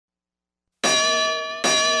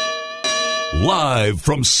Live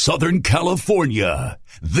from Southern California,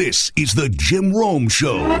 this is the Jim Rome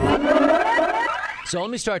Show. So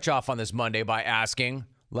let me start you off on this Monday by asking,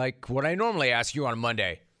 like what I normally ask you on a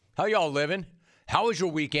Monday. How y'all living? How was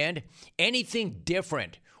your weekend? Anything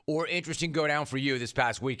different or interesting go down for you this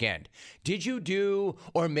past weekend? Did you do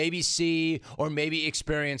or maybe see or maybe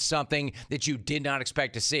experience something that you did not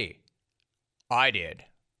expect to see? I did.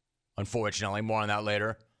 Unfortunately, more on that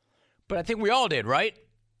later. But I think we all did, right?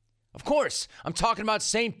 Of course, I'm talking about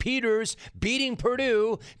St. Peter's beating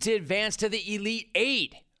Purdue to advance to the Elite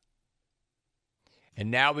Eight. And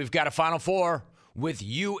now we've got a Final Four with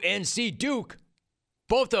UNC Duke.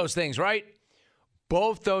 Both those things, right?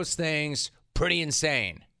 Both those things, pretty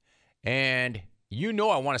insane. And you know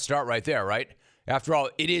I want to start right there, right? After all,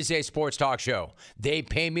 it is a sports talk show. They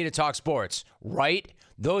pay me to talk sports, right?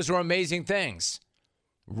 Those are amazing things,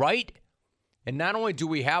 right? And not only do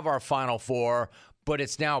we have our Final Four, but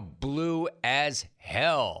it's now blue as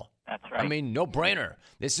hell. That's right. I mean, no brainer.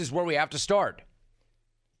 This is where we have to start.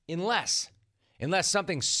 Unless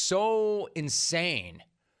something so insane,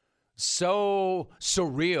 so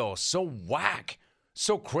surreal, so whack,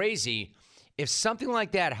 so crazy, if something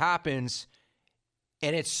like that happens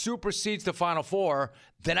and it supersedes the Final Four,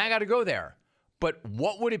 then I got to go there. But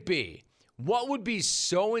what would it be? What would be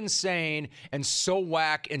so insane and so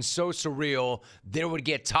whack and so surreal that it would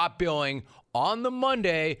get top billing on the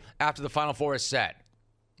Monday after the Final Four is set?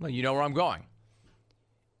 Well, you know where I'm going.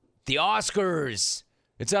 The Oscars.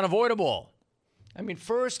 It's unavoidable. I mean,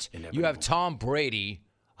 first, you have Tom Brady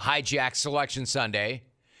hijack Selection Sunday,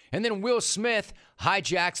 and then Will Smith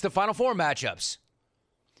hijacks the Final Four matchups.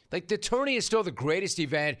 Like, the tourney is still the greatest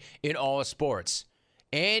event in all of sports,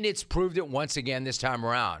 and it's proved it once again this time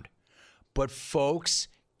around. But folks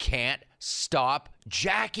can't stop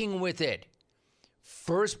jacking with it.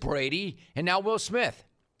 First Brady, and now Will Smith.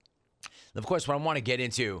 Of course, what I want to get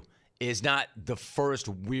into is not the first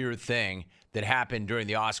weird thing that happened during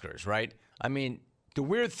the Oscars, right? I mean, the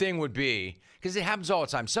weird thing would be, because it happens all the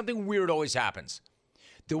time, something weird always happens.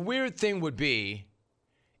 The weird thing would be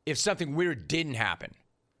if something weird didn't happen.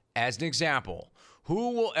 As an example,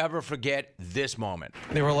 who will ever forget this moment?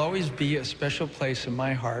 There will always be a special place in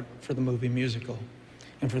my heart for the movie musical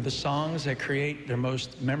and for the songs that create their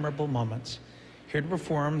most memorable moments. Here to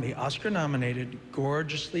perform the Oscar-nominated,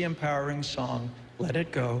 gorgeously empowering song, Let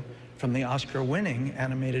It Go, from the Oscar-winning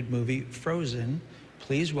animated movie Frozen,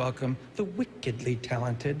 please welcome the wickedly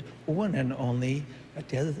talented one and only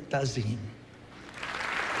Adele Dazeem.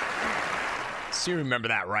 So you remember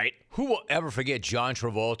that, right? Who will ever forget John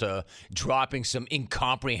Travolta dropping some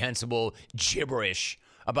incomprehensible gibberish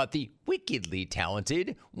about the wickedly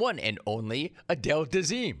talented one and only Adele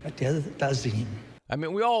Dazeem? Adele Dazeem. I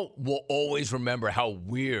mean, we all will always remember how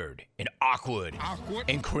weird and awkward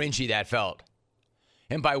and cringy that felt.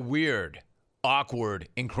 And by weird, awkward,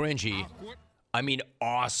 and cringy, I mean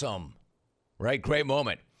awesome, right? Great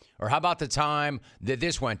moment. Or how about the time that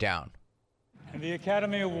this went down? And the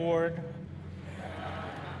Academy Award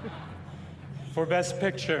for Best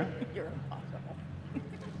Picture.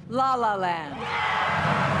 La La Land.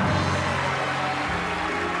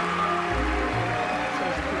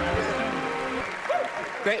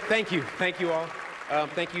 Great, thank you all.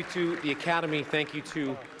 Thank you to the Academy. Thank you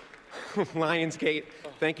to Lionsgate.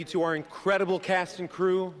 Thank you to our incredible cast and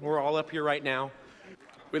crew. We're all up here right now.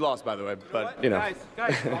 We lost, by the way, but you know.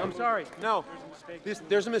 Guys, I'm sorry. No,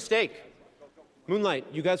 there's a mistake. Moonlight,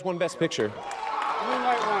 you guys won Best Picture.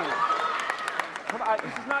 Moonlight won.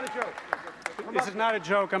 This is not a joke. This is not a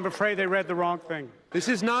joke. I'm afraid they read the wrong thing. This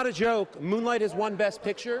is not a joke. Moonlight has won Best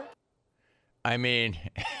Picture. I mean,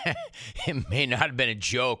 it may not have been a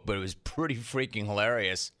joke, but it was pretty freaking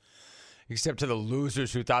hilarious. Except to the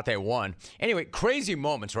losers who thought they won. Anyway, crazy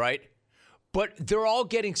moments, right? But they're all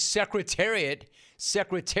getting secretariated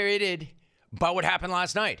by what happened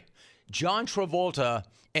last night. John Travolta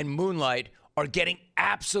and Moonlight are getting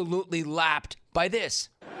absolutely lapped by this.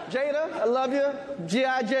 Jada, I love you.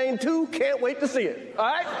 G.I. Jane 2, can't wait to see it. All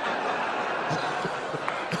right?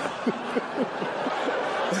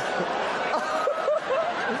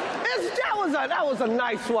 That was a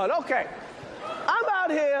nice one. Okay. I'm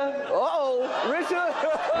out here. Uh-oh, Richard.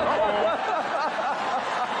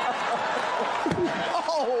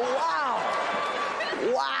 Oh, wow.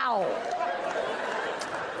 Wow.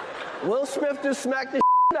 Will Smith just smacked the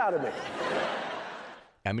out of me.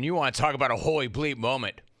 I mean, you want to talk about a holy bleep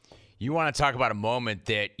moment. You want to talk about a moment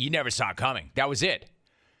that you never saw coming. That was it.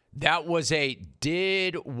 That was a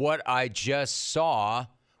did what I just saw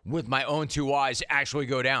with my own two eyes actually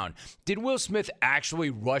go down. Did Will Smith actually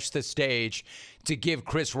rush the stage to give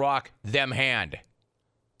Chris Rock them hand?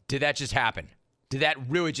 did that just happen? Did that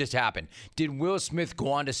really just happen? Did Will Smith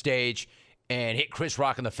go onto stage and hit Chris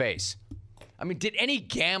Rock in the face? I mean, did any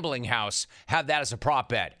gambling house have that as a prop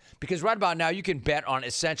bet? Because right about now, you can bet on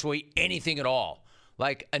essentially anything at all,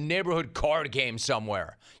 like a neighborhood card game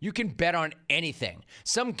somewhere. You can bet on anything.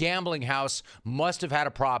 Some gambling house must have had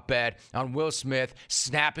a prop bet on Will Smith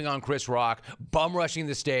snapping on Chris Rock, bum rushing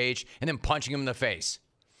the stage, and then punching him in the face.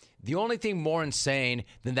 The only thing more insane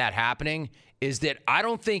than that happening is that I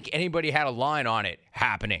don't think anybody had a line on it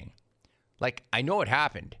happening. Like, I know it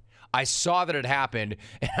happened. I saw that it happened,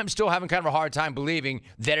 and I'm still having kind of a hard time believing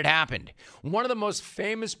that it happened. One of the most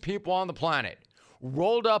famous people on the planet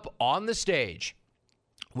rolled up on the stage,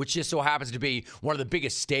 which just so happens to be one of the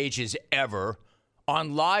biggest stages ever,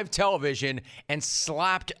 on live television, and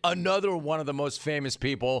slapped another one of the most famous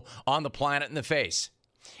people on the planet in the face.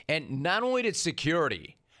 And not only did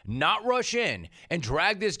security not rush in and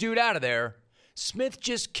drag this dude out of there, Smith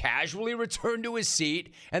just casually returned to his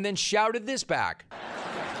seat and then shouted this back.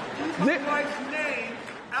 Keep my wife's name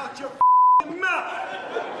out your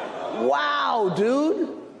mouth. Wow,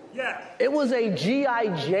 dude. Yes. It was a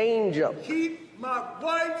G.I. Jane jump. Keep my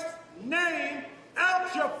wife's name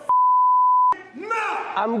out your mouth.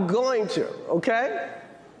 I'm going to, okay?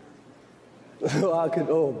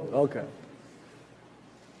 Okay.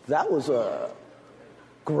 That was a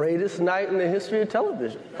greatest night in the history of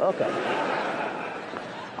television.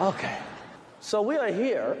 Okay. So we are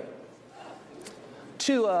here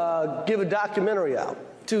to give a documentary out,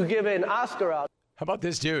 to give an Oscar out. How about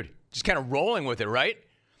this dude? Just kind of rolling with it, right?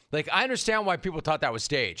 Like, I understand why people thought that was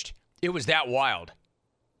staged. It was that wild.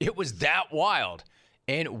 It was that wild.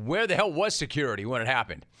 And where the hell was security when it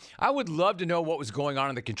happened? I would love to know what was going on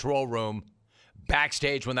in the control room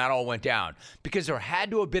backstage when that all went down, because there had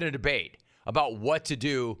to have been a debate about what to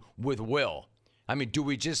do with Will. I mean, do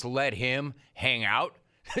we just let him hang out?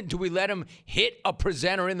 Do we let him hit a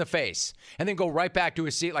presenter in the face and then go right back to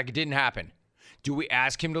his seat like it didn't happen? Do we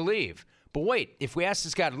ask him to leave? But wait, if we ask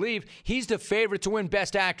this guy to leave, he's the favorite to win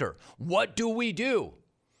Best Actor. What do we do?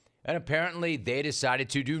 And apparently they decided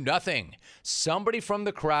to do nothing. Somebody from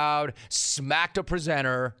the crowd smacked a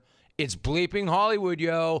presenter. It's bleeping Hollywood,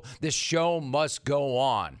 yo. This show must go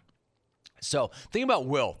on. So think about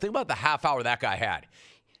Will. Think about the half hour that guy had.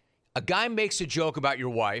 A guy makes a joke about your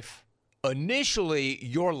wife. Initially,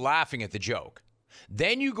 you're laughing at the joke.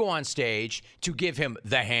 Then you go on stage to give him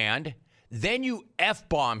the hand. Then you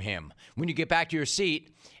F-bomb him when you get back to your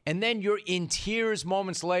seat. And then you're in tears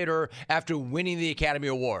moments later after winning the Academy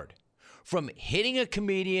Award. From hitting a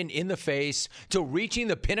comedian in the face to reaching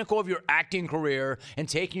the pinnacle of your acting career and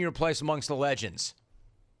taking your place amongst the legends.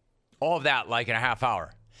 All of that like in a half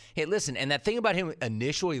hour. Hey, listen, and that thing about him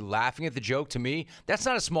initially laughing at the joke, to me, that's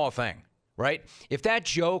not a small thing, right? If that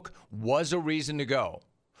joke was a reason to go,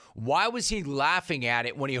 why was he laughing at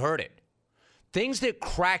it when he heard it? Things that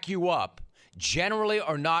crack you up generally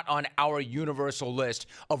are not on our universal list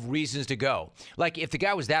of reasons to go. Like, if the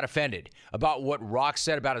guy was that offended about what Rock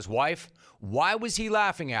said about his wife, why was he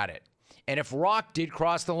laughing at it? And if Rock did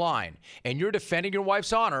cross the line and you're defending your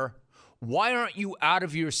wife's honor, why aren't you out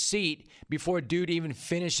of your seat before dude even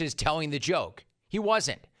finishes telling the joke? He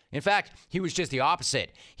wasn't. In fact, he was just the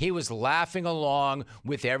opposite. He was laughing along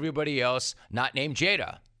with everybody else not named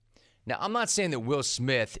Jada. Now, I'm not saying that Will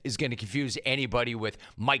Smith is going to confuse anybody with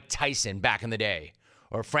Mike Tyson back in the day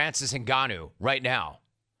or Francis Ngannou right now.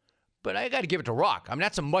 But I got to give it to Rock. I mean,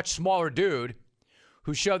 that's a much smaller dude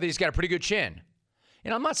who showed that he's got a pretty good chin.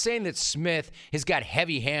 And I'm not saying that Smith has got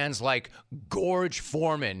heavy hands like Gorge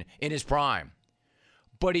Foreman in his prime.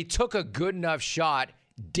 But he took a good enough shot,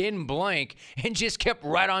 didn't blink, and just kept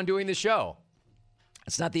right on doing the show.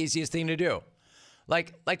 It's not the easiest thing to do.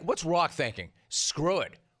 Like what's Rock thinking? Screw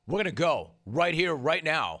it. We're going to go right here, right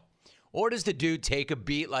now. Or does the dude take a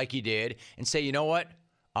beat like he did and say, you know what?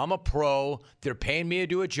 I'm a pro. They're paying me to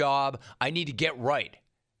do a job. I need to get right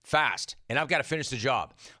fast, and I've got to finish the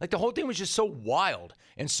job. Like, the whole thing was just so wild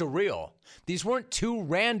and surreal. These weren't two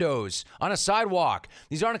randos on a sidewalk.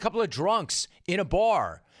 These aren't a couple of drunks in a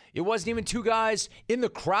bar. It wasn't even two guys in the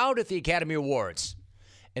crowd at the Academy Awards.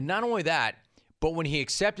 And not only that, but when he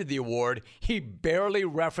accepted the award, he barely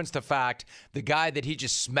referenced the fact the guy that he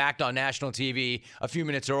just smacked on national TV a few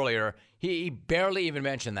minutes earlier, he barely even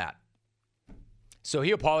mentioned that. So he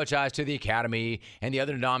apologized to the Academy and the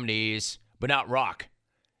other nominees, but not Rock.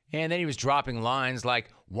 And then he was dropping lines like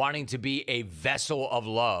wanting to be a vessel of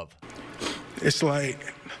love. It's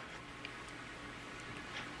like,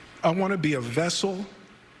 I want to be a vessel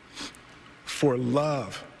for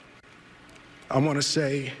love. I want to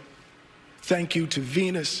say thank you to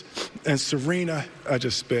Venus and Serena, I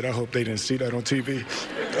just spit. I hope they didn't see that on TV.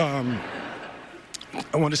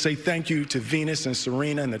 I want to say thank you to Venus and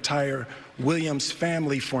Serena and the entire Williams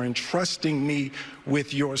family for entrusting me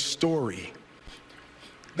with your story.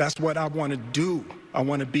 That's what I want to do. I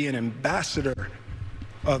want to be an ambassador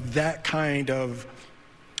of that kind of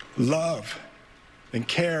love and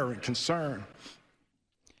care and concern.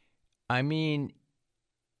 I mean,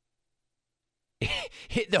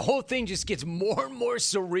 the whole thing just gets more and more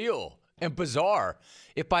surreal and bizarre.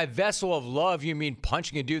 If by vessel of love you mean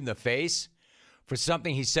punching a dude in the face for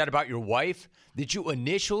something he said about your wife that you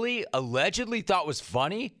initially allegedly thought was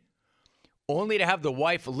funny, only to have the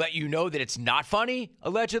wife let you know that it's not funny,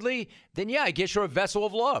 allegedly, then yeah, I guess you're a vessel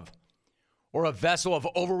of love or a vessel of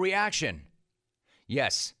overreaction.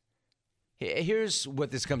 Yes. Here's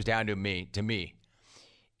what this comes down to me.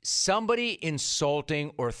 Somebody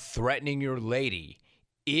insulting or threatening your lady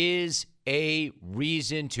is a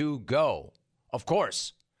reason to go. Of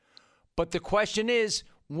course. But the question is,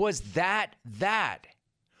 was that?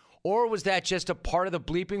 Or was that just a part of the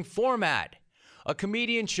bleeping format? A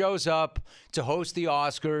comedian shows up to host the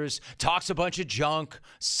Oscars, talks a bunch of junk,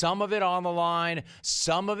 some of it on the line,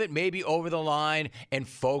 some of it maybe over the line, and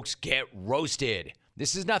folks get roasted.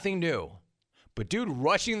 This is nothing new. But dude,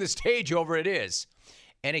 rushing the stage over it is.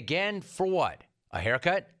 And again, for what? A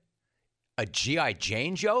haircut? A G.I.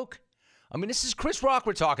 Jane joke? I mean, this is Chris Rock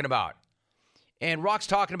we're talking about. And Rock's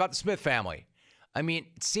talking about the Smith family. I mean,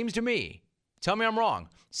 it seems to me, tell me I'm wrong,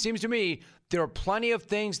 seems to me there are plenty of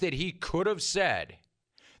things that he could have said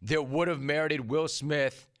that would have merited Will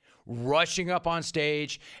Smith rushing up on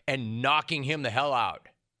stage and knocking him the hell out.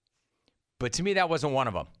 But to me, that wasn't one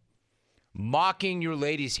of them. Mocking your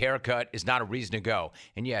lady's haircut is not a reason to go.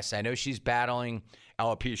 And yes, I know she's battling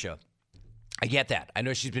alopecia. I get that. I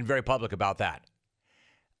know she's been very public about that.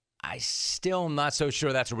 I still am not so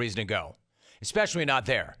sure that's a reason to go, especially not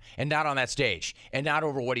there and not on that stage and not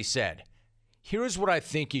over what he said. Here's what I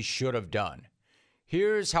think he should have done.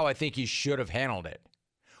 Here's how I think he should have handled it.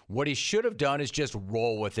 What he should have done is just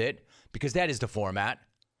roll with it because that is the format.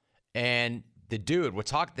 And the dude,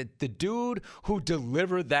 the dude who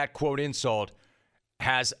delivered that quote insult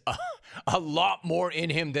has a lot more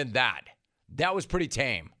in him than that. That was pretty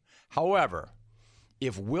tame. However,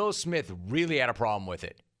 if Will Smith really had a problem with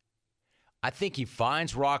it, I think he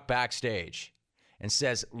finds Rock backstage and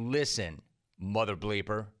says, listen, mother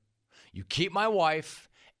bleeper, you keep my wife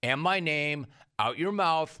and my name out your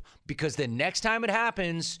mouth because the next time it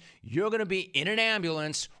happens, you're going to be in an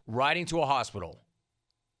ambulance riding to a hospital.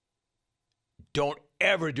 Don't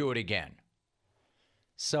ever do it again.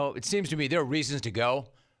 So it seems to me there are reasons to go,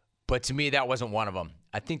 but to me that wasn't one of them.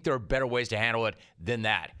 I think there are better ways to handle it than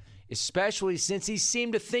that, especially since he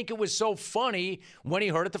seemed to think it was so funny when he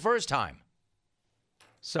heard it the first time.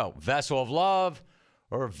 So, vessel of love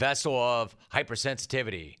or vessel of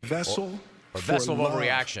hypersensitivity? Vessel or vessel of love.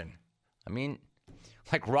 overreaction. I mean,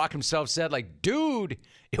 like Rock himself said, like, dude,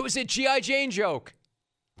 it was a G.I. Jane joke.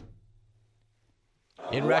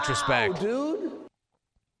 In retrospect. Wow, dude.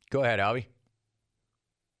 Go ahead, Albie.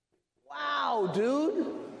 Wow, dude.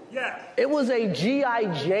 Yes. It was a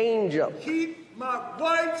G.I. Jane joke. Keep my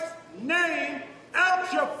wife's name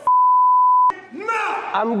out your mouth.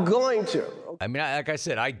 I'm going to. I mean, like I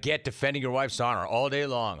said, I get defending your wife's honor all day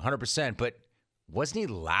long, 100%, but wasn't he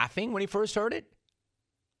laughing when he first heard it?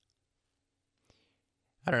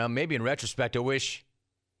 I don't know, maybe in retrospect, I wish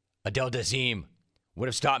Adele Dazeem would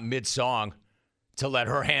have stopped mid-song to let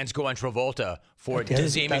her hands go on Travolta for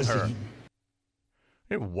Dazeeming her.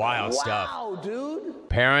 Wild stuff. Wow, dude.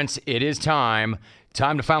 Parents, it is time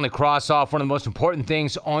to finally cross off one of the most important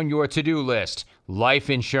things on your to-do list, life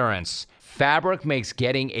insurance. Fabric makes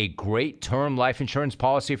getting a great term life insurance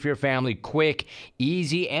policy for your family quick,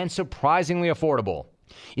 easy, and surprisingly affordable.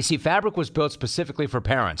 You see, Fabric was built specifically for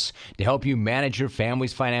parents to help you manage your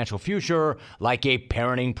family's financial future like a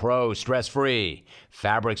parenting pro, stress-free.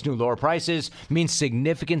 Fabric's new lower prices mean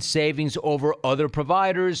significant savings over other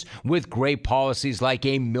providers with great policies like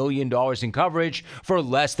 $1 million in coverage for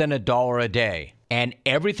less than $1 a day. And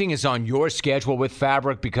everything is on your schedule with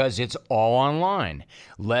Fabric because it's all online.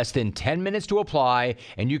 Less than 10 minutes to apply,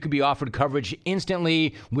 and you can be offered coverage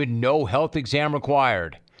instantly with no health exam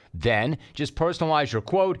required. Then, just personalize your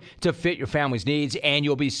quote to fit your family's needs, and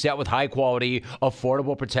you'll be set with high-quality,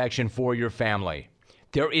 affordable protection for your family.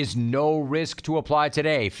 There is no risk to apply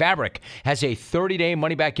today. Fabric has a 30-day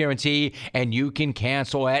money-back guarantee, and you can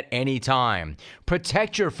cancel at any time.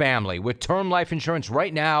 Protect your family with term life insurance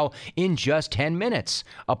right now in just 10 minutes.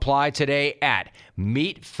 Apply today at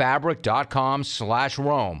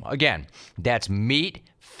meetfabric.com/Rome. Again, that's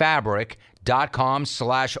meetfabric.com/Rome.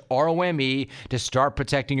 Fabric.com/ROME to start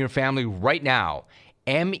protecting your family right now.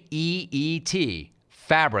 MEET.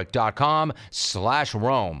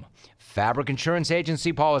 Fabric.com/Rome. Fabric Insurance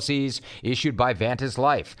Agency policies issued by Vantis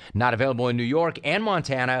Life. Not available in New York and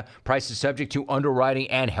Montana. Prices subject to underwriting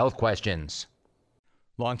and health questions.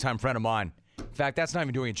 Longtime friend of mine. In fact, that's not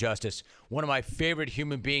even doing it justice. One of my favorite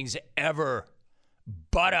human beings ever.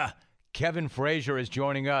 Butter. Kevin Frazier is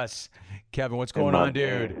joining us. Kevin, what's going on,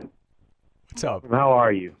 dude? What's up? How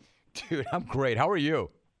are you? Dude, I'm great. How are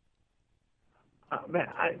you? Man,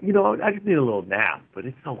 I just need a little nap, but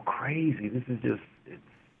it's so crazy. This is just,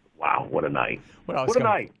 wow, what a night. What a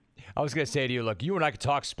night. I was going to say to you, look, you and I could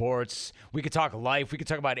talk sports. We could talk life. We could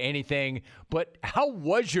talk about anything. But how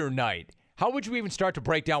was your night? How would you even start to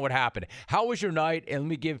break down what happened? How was your night?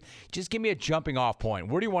 And give me a jumping off point.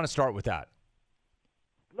 Where do you want to start with that?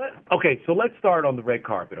 Okay, so let's start on the red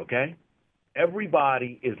carpet, okay?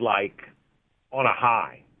 Everybody is like on a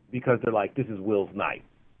high because they're like, this is Will's night.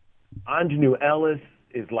 Anjanou Ellis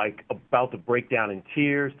is like about to break down in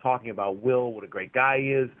tears, talking about Will, what a great guy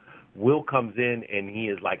he is. Will comes in and he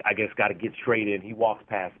is like, I guess got to get straight in. He walks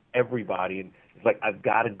past everybody and he's like, I've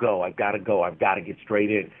got to go, I've got to get straight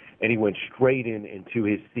in. And he went straight into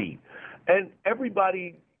his seat. And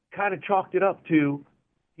everybody kind of chalked it up to,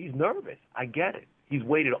 he's nervous. I get it. He's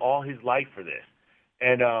waited all his life for this.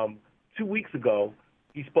 And 2 weeks ago,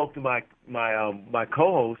 he spoke to my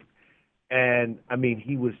co-host, and, I mean,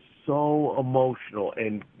 he was so emotional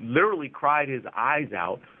and literally cried his eyes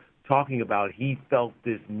out, talking about he felt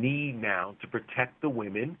this need now to protect the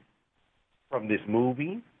women from this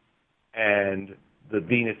movie and the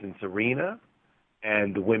Venus and Serena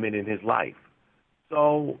and the women in his life.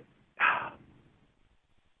 So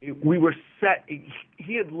we were set.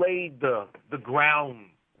 He had laid the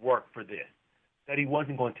groundwork for this, that he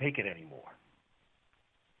wasn't going to take it anymore.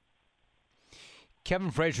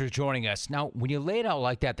 Kevin Frazier is joining us. Now, when you lay it out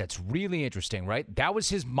like that, that's really interesting, right? That was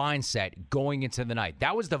his mindset going into the night.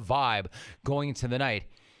 That was the vibe going into the night.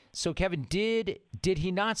 So, Kevin, did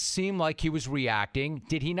he not seem like he was reacting?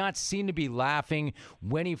 Did he not seem to be laughing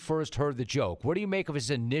when he first heard the joke? What do you make of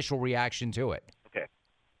his initial reaction to it? Okay.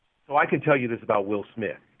 So I can tell you this about Will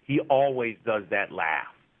Smith. He always does that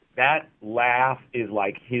laugh. That laugh is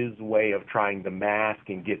like his way of trying to mask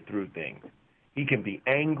and get through things. He can be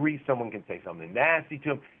angry. Someone can say something nasty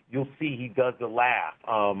to him. You'll see he does the laugh.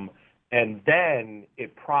 And then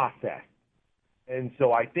it processed. And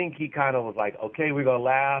so I think he kind of was like, okay, we're going to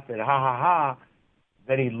laugh and ha, ha, ha.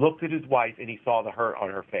 Then he looked at his wife and he saw the hurt on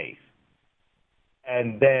her face.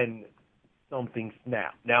 And then something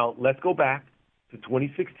snapped. Now, let's go back to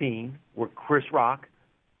 2016 where Chris Rock,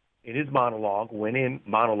 in his monologue,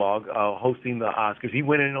 hosting the Oscars. He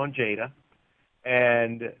went in on Jada.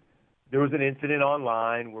 And there was an incident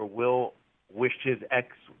online where Will wished his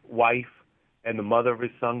ex-wife and the mother of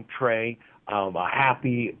his son, Trey, a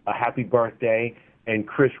happy birthday. And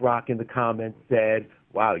Chris Rock in the comments said,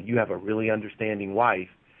 wow, you have a really understanding wife.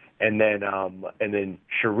 And then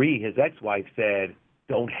Cherie, his ex-wife, said,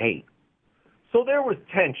 don't hate. So there was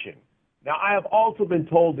tension. Now, I have also been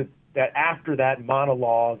told that after that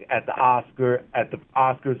monologue at the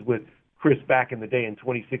Oscars with Chris back in the day in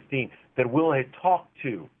 2016, that Will had talked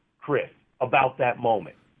to Chris about that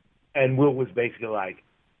moment. And Will was basically like,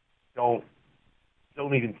 don't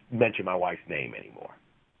even mention my wife's name anymore.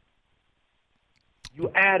 You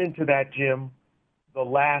add into that, Jim, the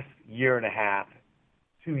last year and a half,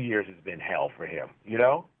 2 years has been hell for him, you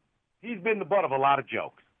know? He's been the butt of a lot of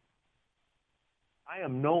jokes. I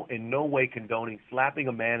am in no way condoning slapping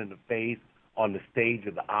a man in the face on the stage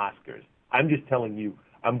of the Oscars. I'm just telling you,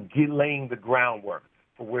 I'm laying the groundwork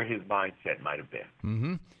for where his mindset might have been.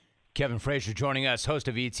 Mm-hmm. Kevin Frazier joining us, host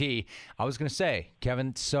of ET. I was going to say,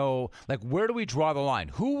 Kevin, so, where do we draw the line?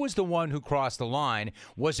 Who was the one who crossed the line?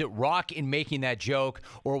 Was it Rock in making that joke,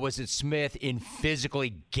 or was it Smith in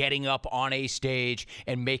physically getting up on a stage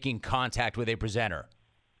and making contact with a presenter?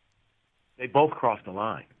 They both crossed the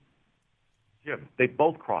line. Jim, they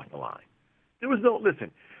both crossed the line. There was no,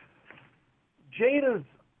 listen, Jada's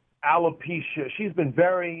alopecia, she's been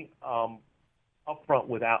very upfront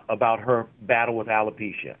about her battle with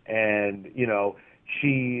alopecia. And,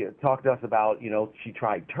 she talked to us about, she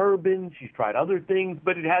tried turbans, she's tried other things,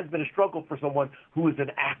 but it has been a struggle for someone who is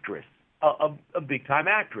an actress, a big-time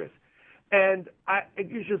actress. And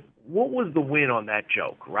it's just, what was the win on that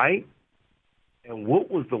joke, right? And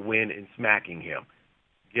what was the win in smacking him?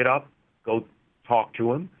 Get up, go talk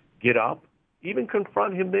to him, get up, even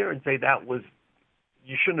confront him there and say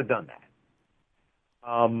you shouldn't have done that.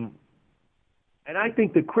 And I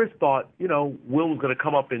think that Chris thought, Will was going to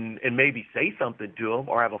come up and maybe say something to him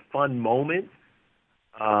or have a fun moment.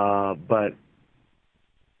 But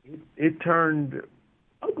it turned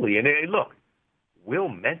ugly. And look, Will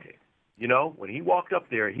meant it. When he walked up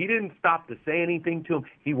there, he didn't stop to say anything to him.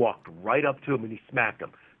 He walked right up to him and he smacked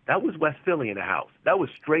him. That was West Philly in the house. That was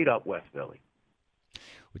straight up West Philly.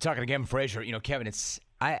 We're talking to Kevin Frazier. Kevin,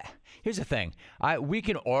 here's the thing. We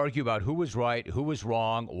can argue about who was right, who was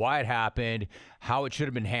wrong, why it happened, how it should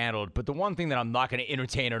have been handled. But the one thing that I'm not going to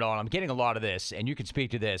entertain at all, I'm getting a lot of this, and you can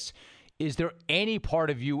speak to this, is there any part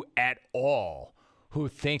of you at all who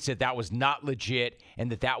thinks that was not legit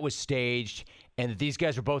and that was staged and that these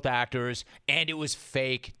guys are both actors and it was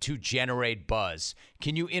fake to generate buzz?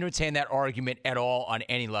 Can you entertain that argument at all on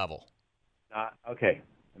any level? Okay.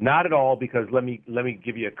 Not at all, because let me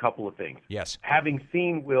give you a couple of things. Yes. Having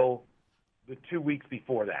seen Will the 2 weeks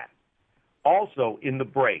before that, also in the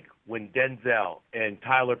break when Denzel and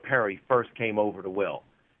Tyler Perry first came over to Will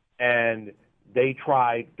and they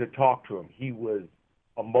tried to talk to him, he was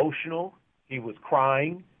emotional, he was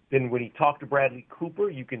crying. Then when he talked to Bradley Cooper,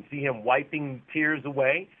 you can see him wiping tears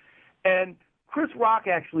away. And Chris Rock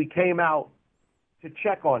actually came out to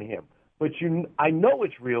check on him. But I know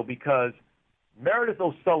it's real because Meredith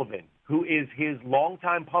O'Sullivan, who is his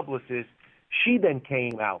longtime publicist, she then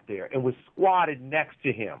came out there and was squatted next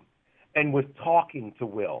to him and was talking to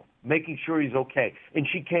Will, making sure he's okay. And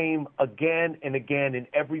she came again and again in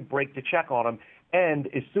every break to check on him. And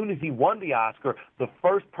as soon as he won the Oscar, the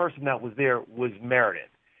first person that was there was Meredith.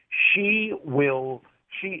 She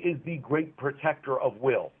is the great protector of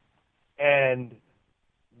Will. And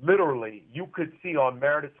literally, you could see on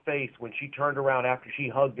Meredith's face when she turned around after she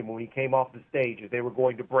hugged him when he came off the stage as they were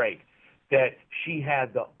going to break, that she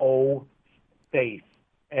had the O face.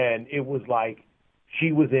 And it was like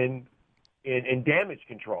she was in damage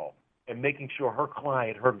control and making sure her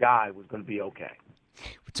client, her guy, was going to be okay.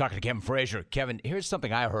 We're talking to Kevin Frazier. Kevin, here's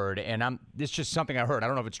something I heard, and this is just something I heard. I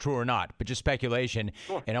don't know if it's true or not, but just speculation.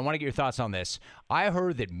 Sure. And I want to get your thoughts on this. I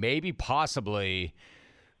heard that maybe possibly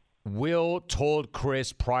Will told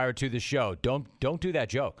Chris prior to the show, don't do that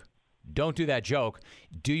joke. Don't do that joke.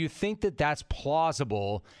 Do you think that that's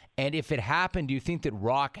plausible? And if it happened, do you think that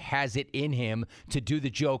Rock has it in him to do the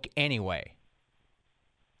joke anyway?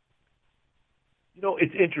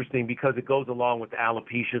 It's interesting because it goes along with the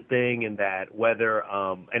alopecia thing and that whether,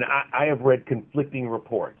 and I have read conflicting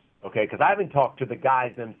reports, okay, because I haven't talked to the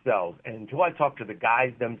guys themselves. And until I talk to the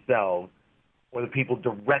guys themselves or the people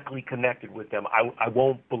directly connected with them, I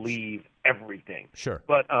won't believe everything. Sure.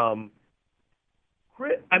 But,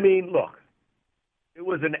 Chris, look, it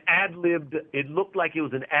was an ad-libbed, it looked like it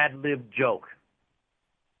was an ad-libbed joke.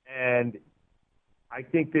 And I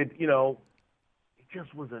think that, it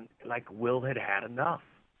just wasn't like Will had enough.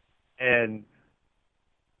 And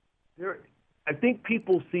I think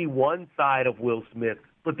people see one side of Will Smith,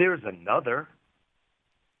 but there's another.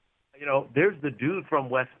 There's the dude from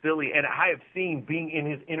West Philly, and I have seen being in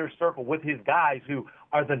his inner circle with his guys who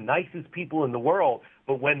are the nicest people in the world,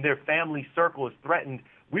 but when their family circle is threatened,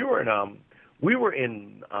 we were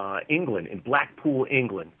in England, in Blackpool,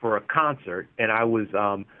 England, for a concert, and I was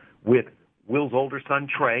with Will's older son,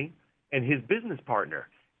 Trey, and his business partner.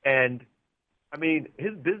 And,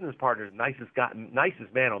 his business partner is the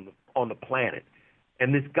nicest man on the planet.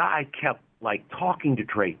 And this guy kept, talking to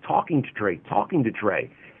Trey.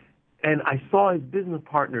 And I saw his business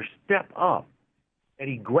partner step up, and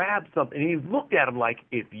he grabbed something, and he looked at him like,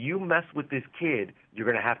 if you mess with this kid, you're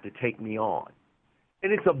going to have to take me on.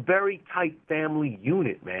 And it's a very tight family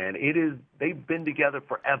unit, man. They've been together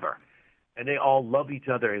forever, and they all love each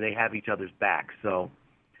other, and they have each other's back. So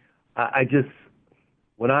this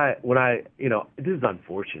is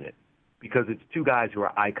unfortunate because it's two guys who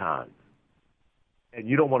are icons, and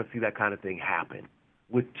you don't want to see that kind of thing happen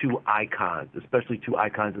with two icons, especially two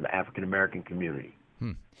icons of the African-American community.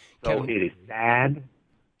 So Kevin, it is sad.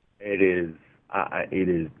 It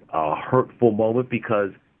is a hurtful moment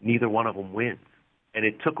because neither one of them wins. And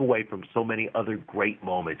it took away from so many other great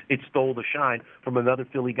moments. It stole the shine from another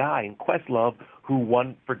Philly guy in Questlove who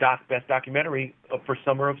won for Best Documentary for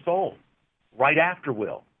Summer of Soul right after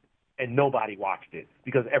Will. And nobody watched it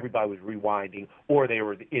because everybody was rewinding or they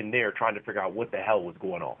were in there trying to figure out what the hell was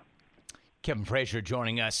going on. Kevin Frazier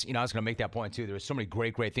joining us. I was going to make that point, too. There were so many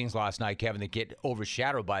great things last night, Kevin, that get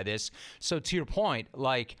overshadowed by this. So to your point,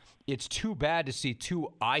 it's too bad to see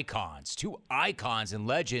two icons and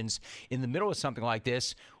legends in the middle of something like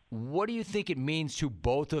this. What do you think it means to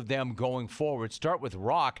both of them going forward? Start with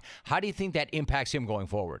Rock. How do you think that impacts him going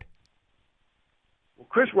forward? Well,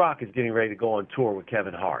 Chris Rock is getting ready to go on tour with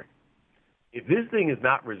Kevin Hart. If this thing is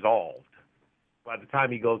not resolved, by the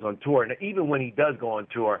time he goes on tour, and even when he does go on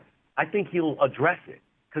tour, I think he'll address it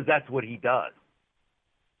because that's what he does,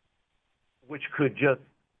 which could just,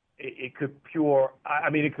 it could pour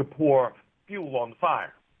fuel on the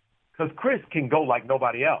fire because Chris can go like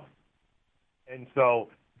nobody else. And so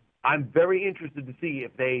I'm very interested to see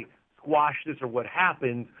if they squash this or what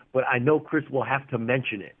happens, but I know Chris will have to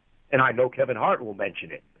mention it, and I know Kevin Hart will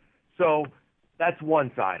mention it. So that's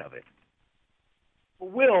one side of it. For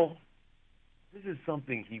Will, this is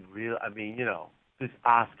something he really, this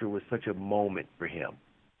Oscar was such a moment for him.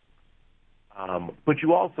 But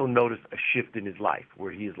you also notice a shift in his life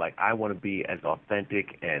where he's like, I want to be as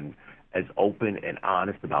authentic and as open and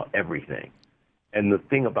honest about everything. And the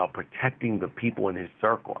thing about protecting the people in his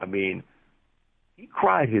circle, he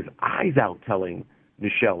cried his eyes out telling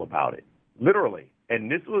Nichelle about it, literally.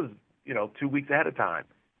 And this was, 2 weeks ahead of time.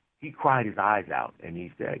 He cried his eyes out, and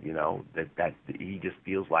he said, that he just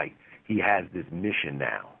feels like he has this mission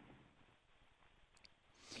now.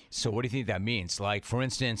 So what do you think that means? Like, for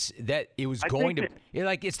instance, that it was going to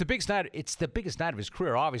it's the biggest night. It's the biggest night of his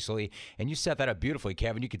career, obviously, and you set that up beautifully,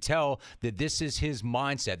 Kevin. You could tell that this is his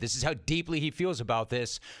mindset. This is how deeply he feels about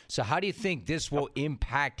this. So how do you think this will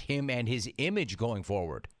impact him and his image going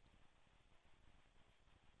forward?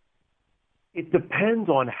 It depends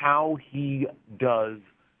on how he does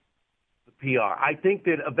the PR. I think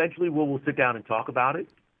that eventually we'll sit down and talk about it.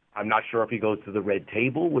 I'm not sure if he goes to the red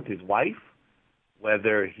table with his wife,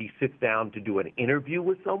 whether he sits down to do an interview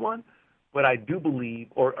with someone, but I do believe,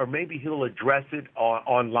 or maybe he'll address it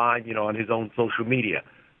online, on his own social media.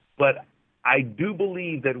 But I do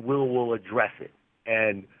believe that will address it,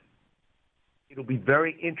 and it'll be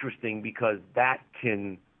very interesting because that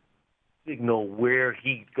can signal where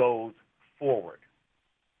he goes forward.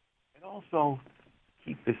 And also,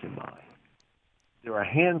 keep this in mind. There are a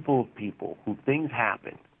handful of people who things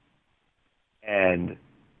happen, and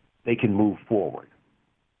they can move forward.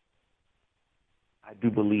 I do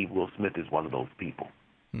believe Will Smith is one of those people.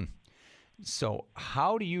 So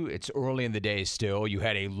how do you, it's early in the day still, you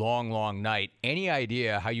had a long, long night. Any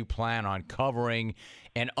idea how you plan on covering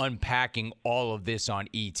and unpacking all of this on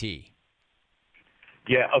E.T.?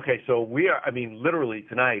 Yeah, okay, so we are, literally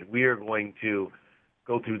tonight, we are going to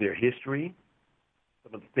go through their history,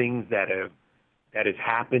 some of the things that has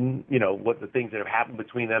happened, what the things that have happened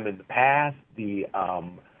between them in the past, the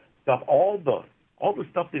stuff, all the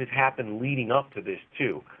stuff that has happened leading up to this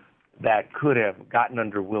too, that could have gotten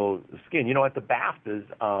under Will's skin. At the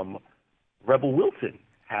BAFTAs, Rebel Wilson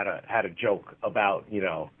had a joke about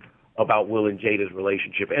Will and Jada's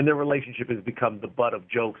relationship, and their relationship has become the butt of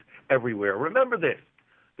jokes everywhere. Remember this: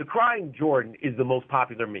 the crying Jordan is the most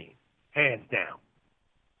popular meme, hands down,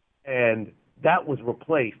 and that was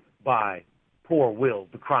replaced by poor Will,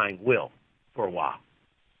 the crying Will, for a while.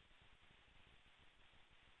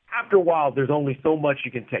 After a while, there's only so much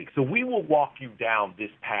you can take. So we will walk you down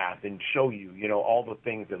this path and show you, all the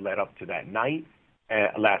things that led up to that night,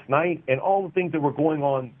 last night, and all the things that were going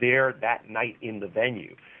on there that night in the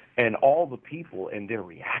venue, and all the people and their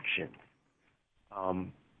reactions.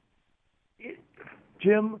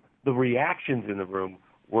 Jim, the reactions in the room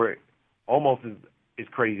were almost as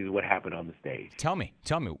crazy as what happened on the stage. Tell me,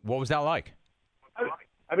 what was that like?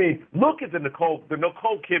 Look at the Nicole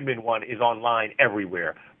Kidman one is online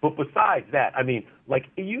everywhere. But besides that,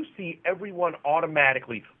 you see everyone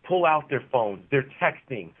automatically pull out their phones. They're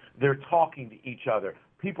texting. They're talking to each other.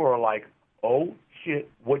 People are like, oh, shit,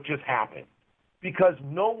 what just happened? Because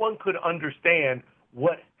no one could understand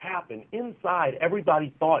what happened. Inside,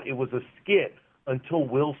 everybody thought it was a skit until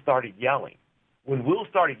Will started yelling. When Will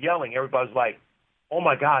started yelling, everybody's like, oh,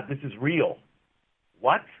 my God, this is real.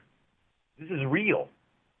 What? This is real.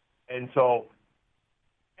 And so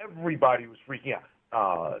everybody was freaking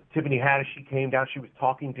out. Tiffany Haddish, she came down. She was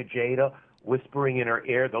talking to Jada, whispering in her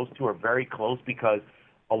ear. Those two are very close because,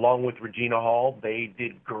 along with Regina Hall, they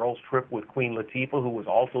did Girls Trip with Queen Latifah, who was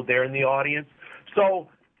also there in the audience. So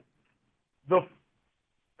the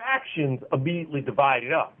factions immediately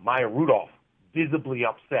divided up. Maya Rudolph, visibly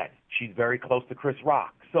upset. She's very close to Chris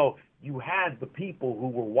Rock. So you had the people who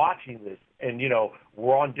were watching this and,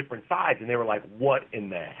 were on different sides, and they were like, what in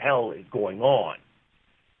the hell is going on?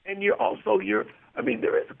 And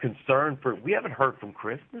there is a concern we haven't heard from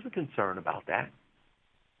Chris. There's a concern about that.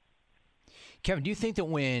 Kevin, do you think that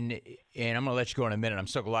and I'm going to let you go in a minute. I'm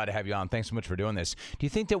so glad to have you on. Thanks so much for doing this. Do you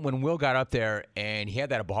think that when Will got up there and he had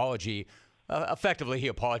that apology, effectively he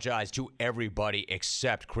apologized to everybody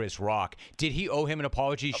except Chris Rock, did he owe him an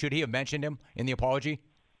apology? Should he have mentioned him in the apology?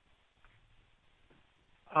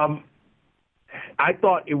 I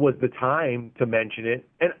thought it was the time to mention it.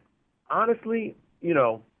 And honestly,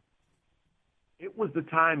 it was the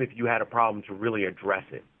time if you had a problem to really address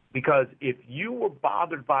it. Because if you were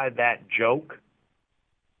bothered by that joke,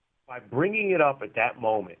 by bringing it up at that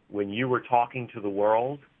moment when you were talking to the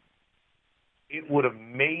world, it would have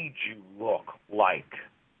made you look like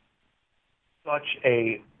such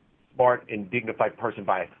a smart and dignified person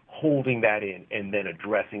by holding that in and then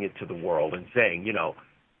addressing it to the world and saying, you know,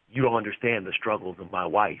 you don't understand the struggles of my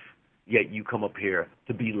wife, yet you come up here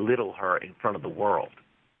to belittle her in front of the world.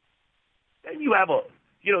 Then you have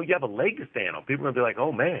a leg to stand on. People are going to be like,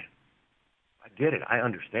 oh, man, I get it. I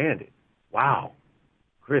understand it. Wow.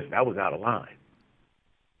 Chris, that was out of line.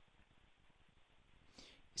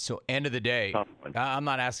 So, end of the day, I'm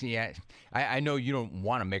not asking you. I know you don't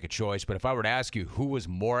want to make a choice, but if I were to ask you who was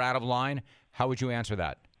more out of line, how would you answer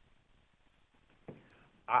that?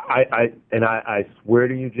 I swear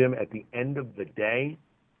to you, Jim, at the end of the day,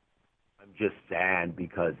 I'm just sad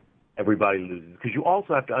because everybody loses. Because you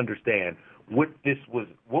also have to understand what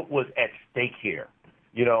was at stake here.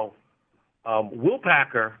 You know, Will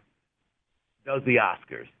Packer does the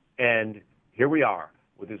Oscars, and here we are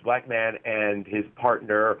with this black man and his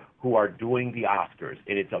partner who are doing the Oscars,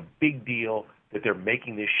 and it's a big deal that they're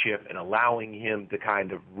making this shift and allowing him to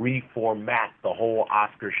kind of reformat the whole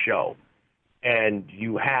Oscar show. And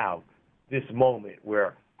you have this moment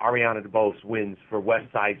where Ariana DeBose wins for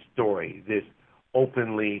West Side Story, this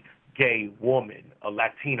openly gay woman, a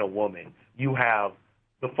Latina woman. You have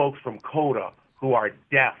the folks from Coda who are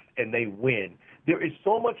deaf and they win. There is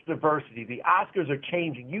so much diversity. The Oscars are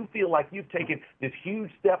changing. You feel like you've taken this huge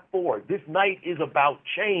step forward. This night is about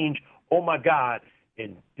change. Oh, my God.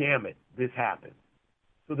 And damn it, this happened.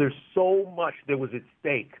 So there's so much that was at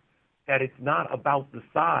stake that it's not about the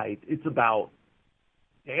sides. It's about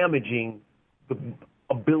damaging the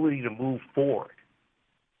ability to move forward.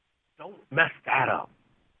 Don't mess that up.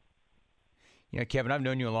 You know, Kevin, I've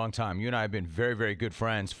known you a long time. You and I have been very, very good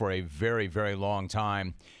friends for a very, very long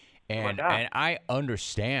time. And I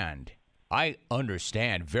understand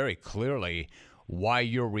very clearly why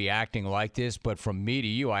you're reacting like this. But from me to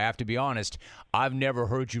you, I have to be honest, I've never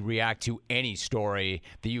heard you react to any story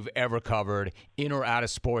that you've ever covered in or out of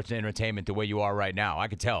sports and entertainment the way you are right now. I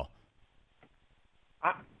could tell.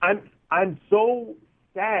 I'm so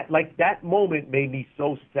sad. Like, that moment made me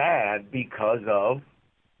so sad because of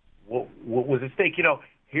what was at stake. You know,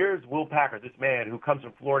 here's Will Packer, this man who comes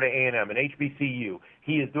from Florida A&M and HBCU.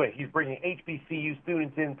 He's bringing HBCU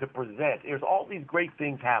students in to present. There's all these great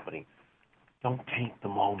things happening. Don't taint the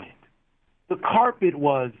moment. The carpet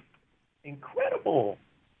was incredible.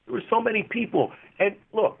 There were so many people. And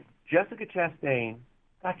look, Jessica Chastain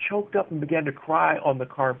got choked up and began to cry on the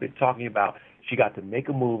carpet talking about she got to make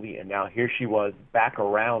a movie, and now here she was back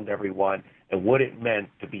around everyone and what it meant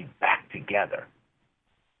to be back together.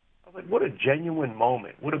 I was like, what a genuine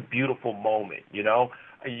moment. What a beautiful moment, you know?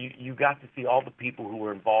 You got to see all the people who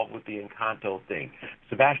were involved with the Encanto thing.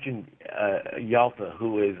 Sebastian Yalta,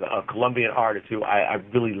 who is a Colombian artist who I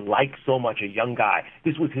really like so much, a young guy.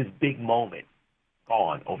 This was his big moment.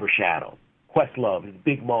 Gone, overshadowed. Questlove, his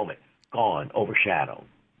big moment. Gone, overshadowed.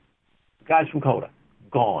 The guys from Coda,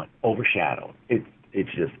 gone, overshadowed.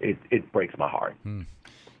 It breaks my heart.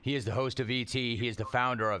 He is the host of ET. He is the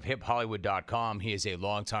founder of HipHollywood.com. He is a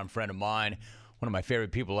longtime friend of mine, one of my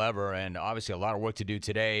favorite people ever, and obviously a lot of work to do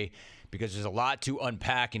today because there's a lot to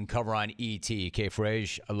unpack and cover on ET. K.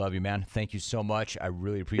 Frage, I love you, man. Thank you so much. I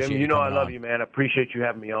really appreciate it. You know I love you, man. I appreciate you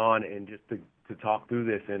having me on and just to talk through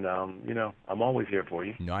this. And, you know, I'm always here for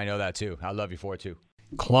you. No, I know that, too. I love you for it, too.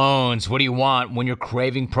 Clones, what do you want when you're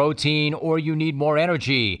craving protein or you need more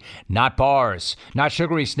energy? Not bars, not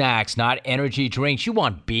sugary snacks, not energy drinks. You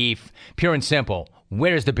want beef, pure and simple.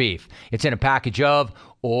 Where's the beef? It's in a package of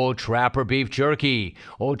Old Trapper beef jerky.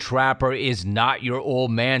 Old Trapper is not your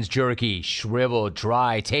old man's jerky, shriveled,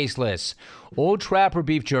 dry, tasteless. Old Trapper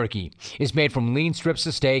beef jerky is made from lean strips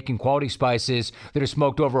of steak and quality spices that are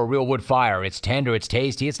smoked over a real wood fire. It's tender, it's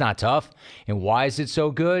tasty, it's not tough. And why is it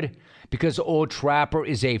so good? Because Old Trapper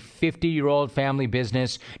is a 50-year-old family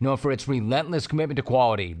business known for its relentless commitment to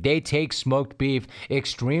quality. They take smoked beef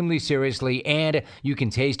extremely seriously, and you can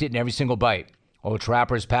taste it in every single bite. Old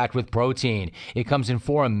Trapper is packed with protein. It comes in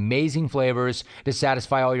 4 amazing flavors to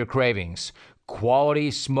satisfy all your cravings.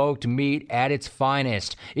 Quality smoked meat at its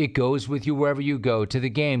finest. It goes with you wherever you go, to the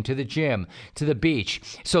game, to the gym, to the beach.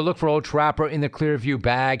 So look for Old Trapper in the Clearview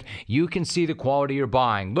bag. You can see the quality you're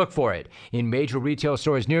buying. Look for it in major retail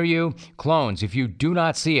stores near you. Clones, if you do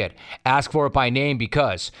not see it, ask for it by name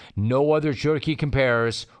because no other jerky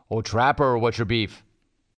compares. Old Trapper, or what's your beef?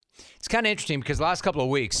 It's kind of interesting because the last couple of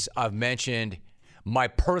weeks I've mentioned my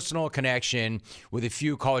personal connection with a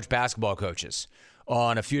few college basketball coaches.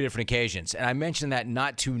 on a few different occasions. And I mentioned that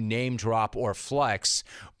not to name drop or flex,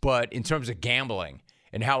 but in terms of gambling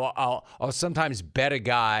and how I'll sometimes bet a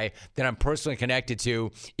guy that I'm personally connected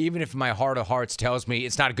to, even if my heart of hearts tells me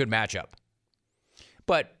it's not a good matchup.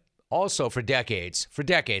 But also for decades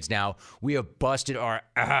now, we have busted our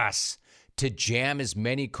ass to jam as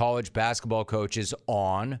many college basketball coaches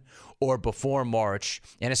on or before March,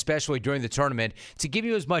 and especially during the tournament, to give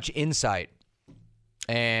you as much insight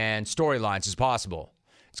and storylines as possible.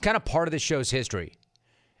 It's kind of part of the show's history.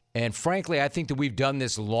 And frankly, I think that we've done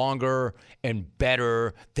this longer and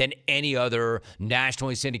better than any other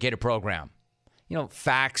nationally syndicated program. You know,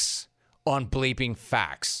 facts on bleeping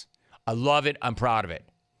facts. I love it. I'm proud of it.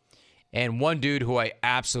 And one dude who I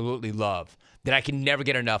absolutely love, that I can never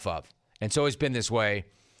get enough of, and it's always been this way,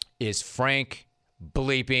 is Frank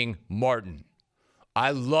bleeping Martin.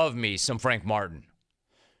 I love me some Frank Martin.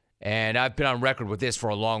 And I've been on record with this for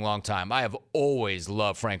a long, long time. I have always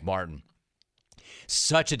loved Frank Martin.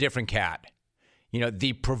 Such a different cat. You know,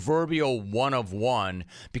 the proverbial one of one,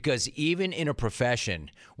 because even in a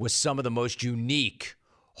profession with some of the most unique,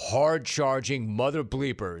 hard-charging mother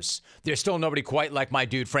bleepers, there's still nobody quite like my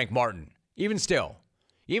dude Frank Martin. Even still,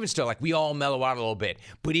 like we all mellow out a little bit,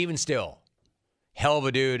 but even still, hell of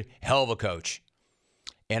a dude, hell of a coach.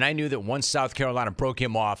 And I knew that once South Carolina broke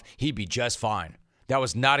him off, he'd be just fine. That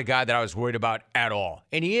was not a guy that I was worried about at all.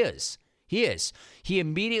 And he is. He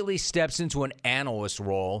immediately steps into an analyst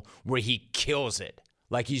role where he kills it,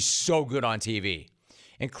 like he's so good on TV.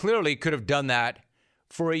 And clearly could have done that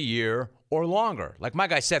for a year or longer. Like my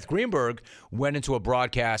guy Seth Greenberg went into a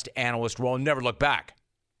broadcast analyst role and never looked back.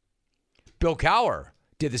 Bill Cowher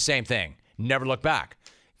did the same thing, never looked back.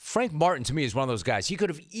 Frank Martin, to me, is one of those guys. He could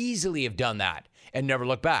have easily have done that and never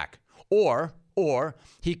looked back. Or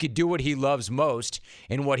he could do what he loves most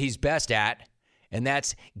and what he's best at, and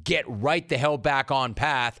that's get right the hell back on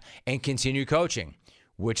path and continue coaching,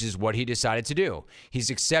 which is what he decided to do. He's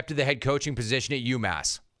accepted the head coaching position at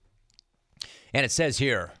UMass. And it says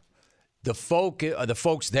here, the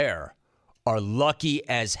folks there are lucky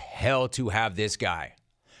as hell to have this guy.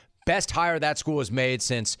 Best hire that school has made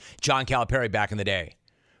since John Calipari back in the day,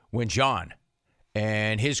 when John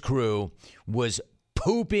and his crew was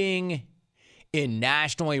pooping in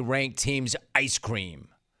nationally ranked teams' ice cream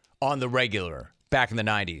on the regular back in the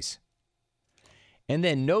 90s. And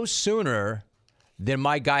then no sooner than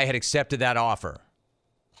my guy had accepted that offer,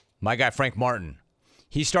 my guy Frank Martin,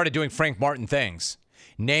 he started doing Frank Martin things,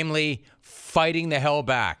 namely fighting the hell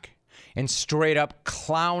back and straight up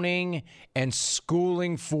clowning and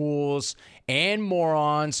schooling fools and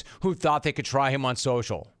morons who thought they could try him on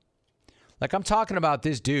social. Like, I'm talking about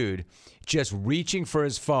this dude just reaching for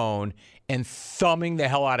his phone and thumbing the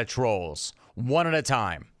hell out of trolls one at a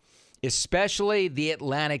time, especially the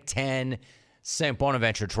Atlantic 10 St.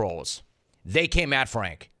 Bonaventure trolls. They came at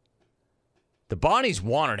Frank. The Bonnies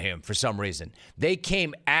wanted him for some reason. They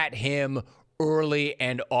came at him early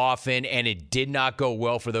and often, and it did not go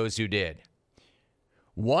well for those who did.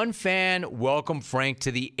 One fan welcomed Frank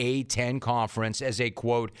to the A10 conference as a,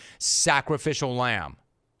 quote, sacrificial lamb.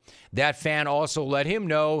 That fan also let him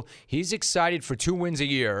know he's excited for 2 wins a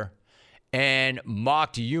year and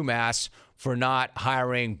mocked UMass for not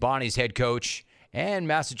hiring Bonnie's head coach and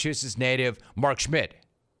Massachusetts native Mark Schmidt.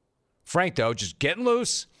 Frank, though, just getting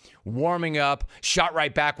loose, warming up, shot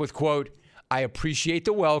right back with, quote, I appreciate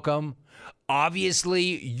the welcome.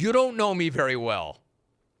 Obviously, you don't know me very well.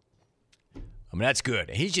 I mean, that's good.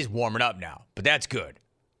 He's just warming up now, but that's good.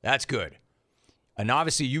 That's good. And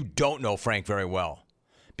obviously, you don't know Frank very well,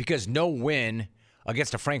 because no win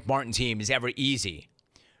against a Frank Martin team is ever easy.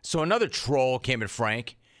 So another troll came at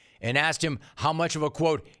Frank and asked him how much of a,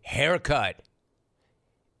 quote, haircut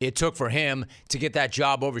it took for him to get that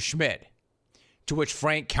job over Schmidt. To which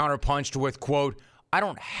Frank counterpunched with, quote, I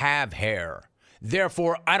don't have hair.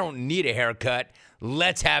 Therefore, I don't need a haircut.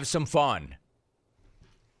 Let's have some fun.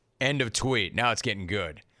 End of tweet. Now it's getting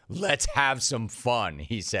good. Let's have some fun,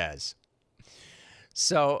 he says.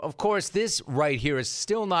 So, of course, this right here is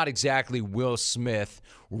still not exactly Will Smith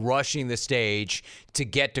rushing the stage to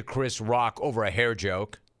get to Chris Rock over a hair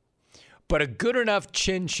joke, but a good enough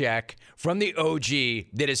chin check from the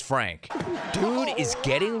OG that is Frank. Dude is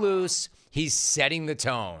getting loose. He's setting the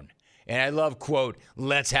tone. And I love, quote,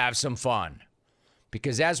 let's have some fun.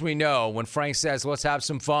 Because as we know, when Frank says, let's have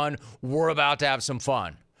some fun, we're about to have some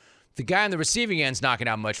fun. The guy on the receiving end's not going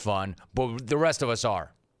to have much fun, but the rest of us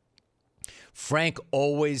are. Frank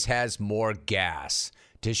always has more gas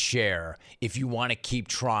to share if you want to keep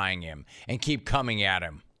trying him and keep coming at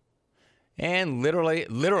him. And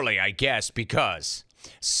literally, I guess, because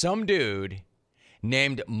some dude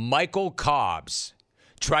named Michael Cobbs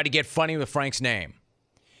tried to get funny with Frank's name.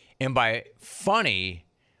 And by funny,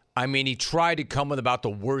 I mean he tried to come with about the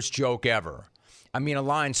worst joke ever. I mean a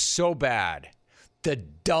line so bad, the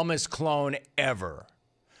dumbest clone ever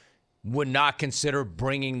would not consider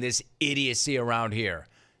bringing this idiocy around here.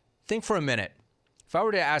 Think for a minute. If I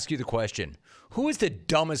were to ask you the question, who is the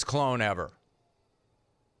dumbest clone ever?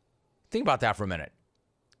 Think about that for a minute.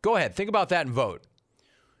 Go ahead, think about that and vote.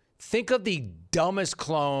 Think of the dumbest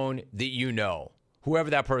clone that you know, whoever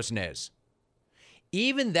that person is.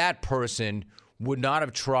 Even that person would not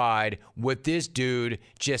have tried what this dude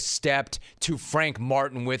just stepped to Frank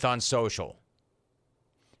Martin with on social.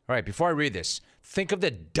 All right, before I read this, think of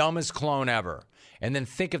the dumbest clone ever. And then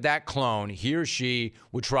think of that clone, he or she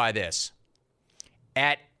would try this.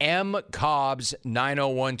 At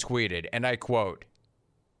mcobbs901 tweeted, and I quote,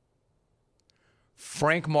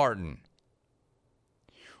 Frank Martin,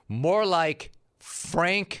 more like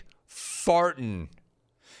Frank Fartin,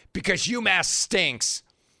 because UMass stinks,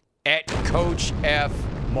 at Coach F.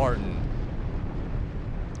 Martin.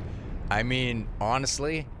 I mean,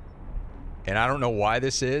 honestly, and I don't know why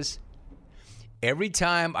this is, every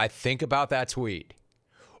time I think about that tweet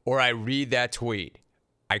or I read that tweet,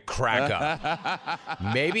 I crack up.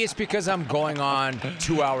 Maybe it's because I'm going on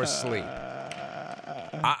 2 hours sleep.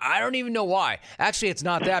 I don't even know why. Actually, it's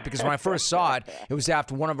not that, because when I first saw it, it was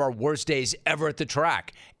after one of our worst days ever at the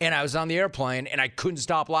track. And I was on the airplane, and I couldn't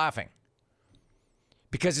stop laughing.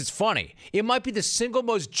 Because it's funny. It might be the single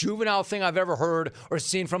most juvenile thing I've ever heard or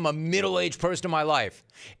seen from a middle-aged person in my life.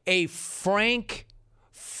 A Frank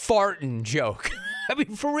Fartin joke. I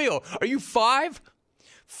mean, for real. Are you 5?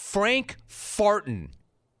 Frank Fartin.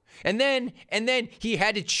 And then he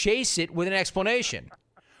had to chase it with an explanation.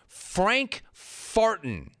 Frank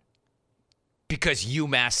Fartin. Because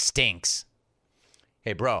UMass stinks.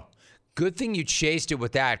 Hey, bro. Good thing you chased it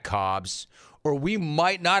with that, Cobbs. Or we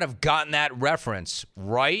might not have gotten that reference,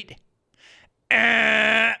 right?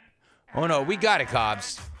 Oh, no, we got it,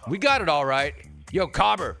 Cobbs. We got it all right. Yo,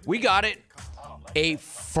 Cobber, we got it. A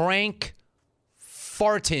Frank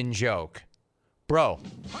Fartin joke. Bro,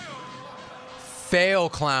 fail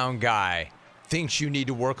clown guy thinks you need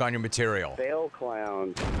to work on your material. Fail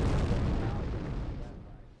clown.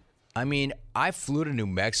 I mean, I flew to New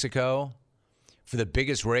Mexico for the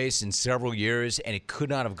biggest race in several years, and it could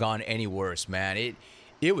not have gone any worse, man.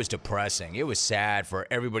 It was depressing. It was sad for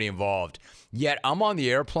everybody involved. Yet I'm on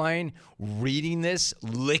the airplane reading this,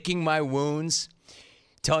 licking my wounds,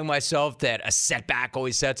 telling myself that a setback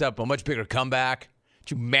always sets up a much bigger comeback.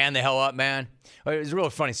 You man the hell up, man. It was a real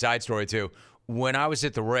funny side story, too. When I was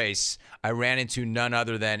at the race, I ran into none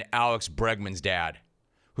other than Alex Bregman's dad,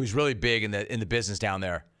 who's really big in the business down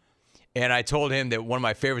there. And I told him that one of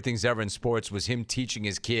my favorite things ever in sports was him teaching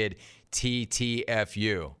his kid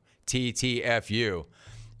TTFU. TTFU.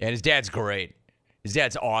 And his dad's great. His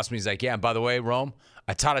dad's awesome. He's like, yeah, and by the way, Rome,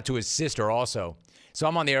 I taught it to his sister also. So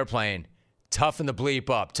I'm on the airplane, toughen the bleep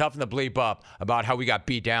up about how we got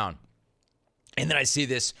beat down. And then I see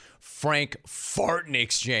this Frank Fartin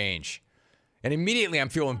exchange. And immediately I'm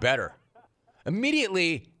feeling better.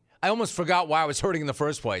 Immediately, I almost forgot why I was hurting in the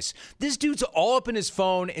first place. This dude's all up in his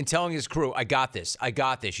phone and telling his crew, I got this.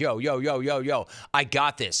 Yo, I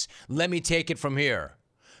got this. Let me take it from here.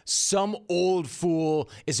 Some old fool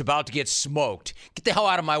is about to get smoked. Get the hell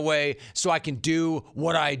out of my way so I can do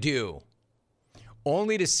what I do.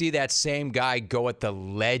 Only to see that same guy go at the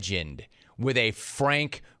legend with a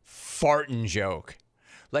Frank Fartin joke.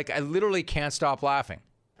 Like, I literally can't stop laughing.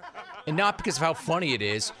 And not because of how funny it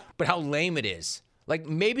is, but how lame it is. Like,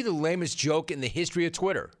 maybe the lamest joke in the history of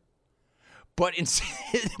Twitter. But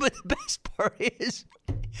the best part is,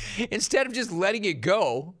 instead of just letting it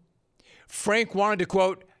go, Frank wanted to,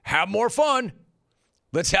 quote, have more fun.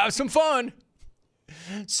 Let's have some fun.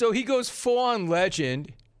 So he goes full-on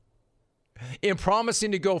legend in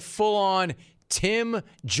promising to go full-on Tim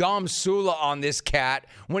Jomsula on this cat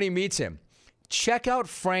when he meets him. Check out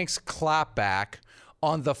Frank's clapback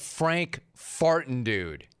on the Frank Fartin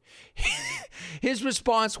dude. His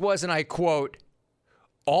response was, and I quote,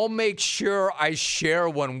 I'll make sure I share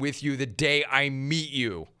one with you the day I meet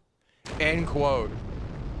you. End quote.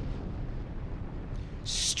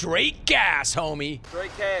 Straight gas, homie.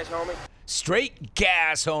 Straight cash, homie. Straight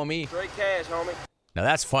gas, homie. Straight cash, homie. Now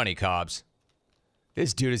that's funny, Cobbs.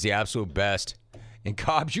 This dude is the absolute best. And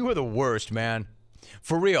Cobbs, you are the worst, man.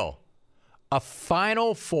 For real. A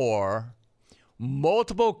Final Four,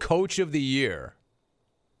 multiple Coach of the Year,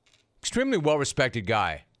 extremely well-respected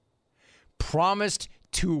guy, promised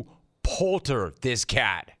to polter this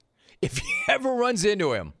cat if he ever runs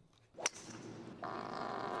into him.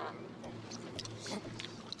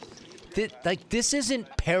 This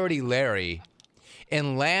isn't Parody Larry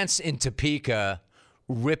and Lance in Topeka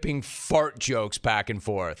ripping fart jokes back and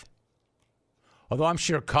forth. Although I'm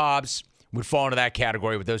sure Cobbs would fall into that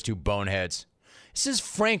category with those two boneheads. This is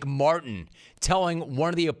Frank Martin telling one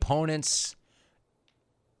of the opponent's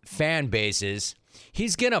fan bases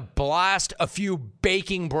he's going to blast a few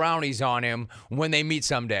baking brownies on him when they meet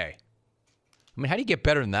someday. I mean, how do you get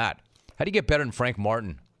better than that? How do you get better than Frank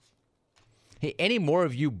Martin? Hey, any more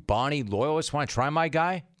of you Bonnie loyalists want to try my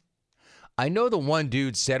guy? I know the one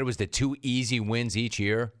dude said it was the 2 easy wins each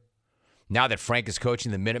year. Now that Frank is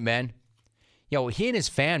coaching the Minutemen, he and his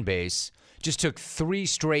fan base just took 3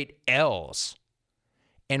 straight L's.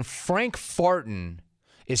 And Frank Farton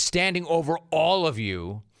is standing over all of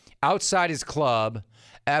you outside his club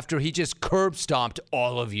after he just curb stomped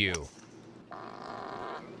all of you.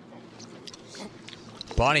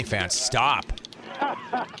 Bonnie fans, stop.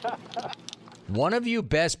 One of you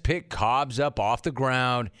best pick Cobbs up off the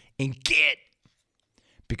ground and get.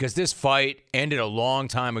 Because this fight ended a long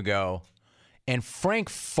time ago, and Frank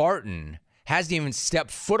Farton hasn't even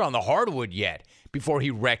stepped foot on the hardwood yet before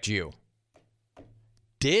he wrecked you.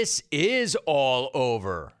 This is all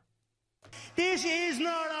over. This is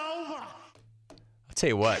not over. I'll tell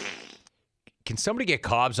you what. Can somebody get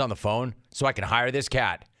Cobbs on the phone so I can hire this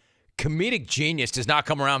cat? Comedic genius does not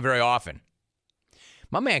come around very often.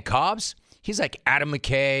 My man Cobbs, he's like Adam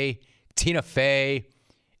McKay, Tina Fey,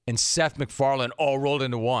 and Seth MacFarlane all rolled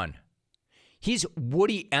into one. He's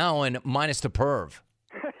Woody Allen minus the perv.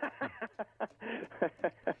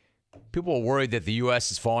 People are worried that the U.S.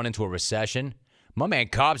 has fallen into a recession. My man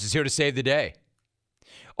Cobbs is here to save the day.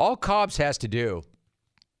 All Cobbs has to do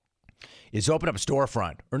is open up a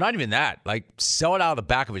storefront, or not even that, like sell it out of the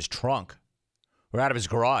back of his trunk or out of his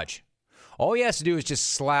garage. All he has to do is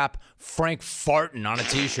just slap Frank Farton on a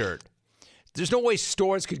T-shirt. There's no way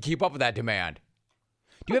stores could keep up with that demand.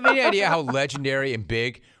 Do you have any idea how legendary and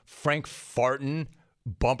big Frank Farton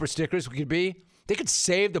bumper stickers could be? They could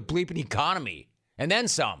save the bleeping economy, and then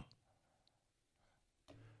some.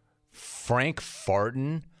 Frank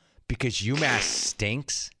Farton because UMass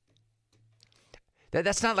stinks?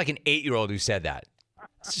 That's not like an 8-year-old who said that.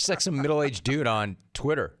 It's just like some middle-aged dude on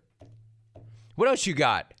Twitter. What else you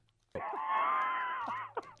got?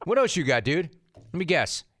 What else you got, dude? Let me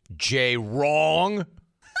guess. Jay Wrong?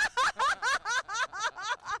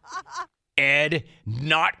 Ed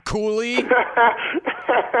Not Cooley?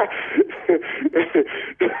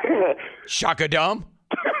 Shaka Dumb?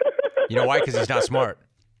 You know why? Because he's not smart.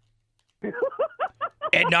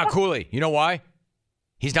 Ed Not Cooley. You know why?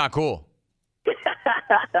 He's not cool.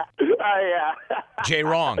 Yeah. Jay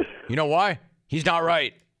Wrong. You know why? He's not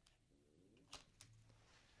right.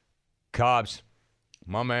 Cobbs,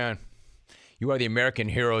 my man, you are the American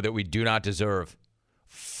hero that we do not deserve.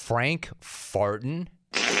 Frank Farton?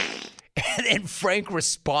 And then Frank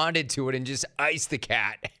responded to it and just iced the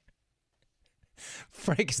cat.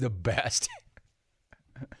 Frank's the best.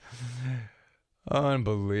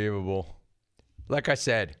 Unbelievable. Like I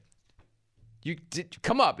said, you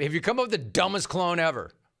come up. Have you come up with the dumbest clone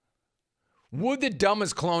ever? Would the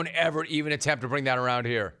dumbest clone ever even attempt to bring that around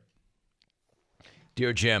here?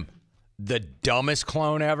 Dear Jim, the dumbest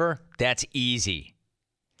clone ever? That's easy.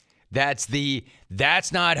 That's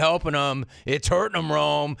not helping them. It's hurting them,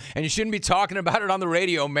 Rome. And you shouldn't be talking about it on the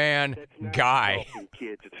radio, man. Guy.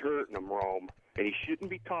 Kids, it's hurting them, Rome. And he shouldn't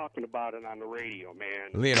be talking about it on the radio,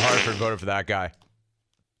 man. Lee in Hartford voted for that guy.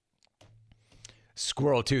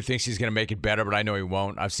 Squirrel 2 thinks he's going to make it better, but I know he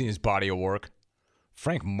won't. I've seen his body of work.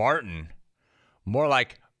 Frank Martin. More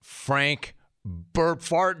like Frank Burp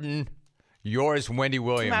Farton. Yours, Wendy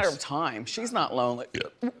Williams. It's a matter of time. She's not lonely.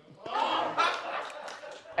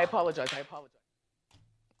 I apologize.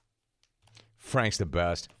 Frank's the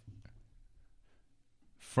best.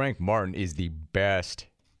 Frank Martin is the best.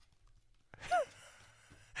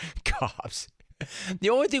 Cobbs. The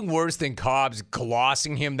only thing worse than Cobbs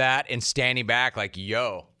glossing him that and standing back like,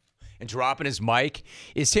 yo, and dropping his mic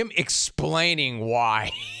is him explaining why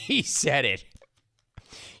he said it.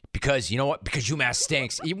 Because, you know what? Because UMass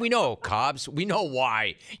stinks. We know, Cobbs. We know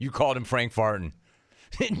why you called him Frank Farton.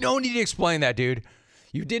 No need to explain that, dude.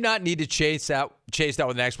 You did not need to chase that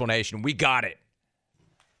with an explanation. We got it.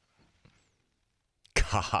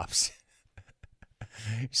 Cobbs.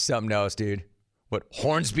 Something else, dude. What,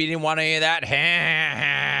 Hornsby didn't want any of that?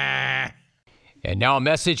 And now a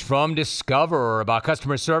message from Discover about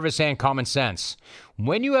customer service and common sense.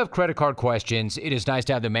 When you have credit card questions, it is nice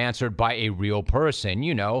to have them answered by a real person.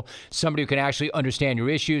 You know, somebody who can actually understand your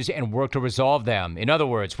issues and work to resolve them. In other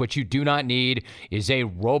words, what you do not need is a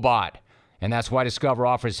robot. And that's why Discover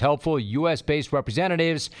offers helpful U.S.-based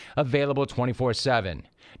representatives available 24/7.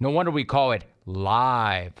 No wonder we call it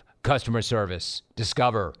live customer service.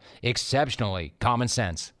 Discover. Exceptionally common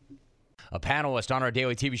sense. A panelist on our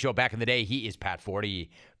daily TV show back in the day, he is Pat Forty.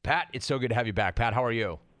 Pat, it's so good to have you back. Pat, how are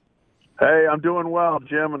you? Hey, I'm doing well,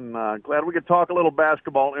 Jim, and glad we could talk a little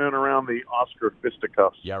basketball in and around the Oscar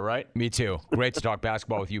fisticuffs. Yeah, right? Me too. Great to talk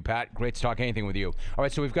basketball with you, Pat. Great to talk anything with you. All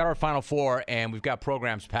right, so we've got our Final Four, and we've got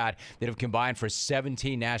programs, Pat, that have combined for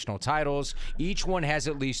 17 national titles. Each one has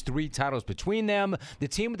at least 3 titles between them. The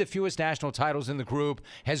team with the fewest national titles in the group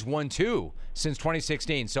has won 2 since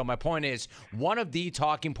 2016. So my point is, one of the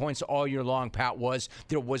talking points all year long, Pat, was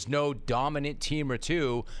there was no dominant team or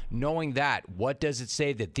two. Knowing that, what does it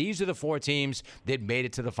say that these are the 4 teams that made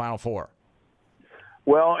it to the Final Four?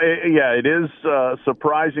 Well, it is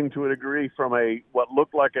surprising to a degree from what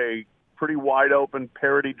looked like a pretty wide-open,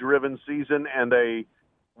 parity-driven season and a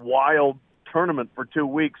wild tournament for 2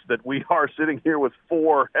 weeks that we are sitting here with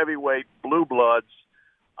 4 heavyweight blue bloods.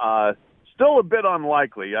 Still a bit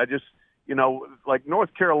unlikely. I just, like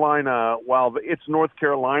North Carolina, while it's North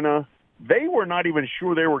Carolina, they were not even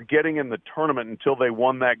sure they were getting in the tournament until they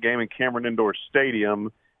won that game in Cameron Indoor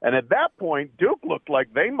Stadium. And at that point, Duke looked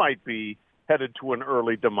like they might be headed to an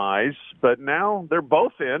early demise. But now they're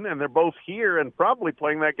both in, and they're both here, and probably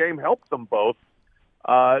playing that game helped them both.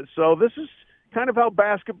 So this is kind of how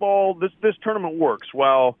basketball, this tournament works.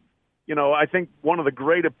 While, I think one of the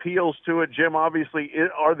great appeals to it, Jim, obviously,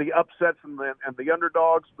 are the upsets and the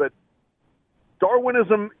underdogs. But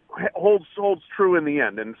Darwinism holds true in the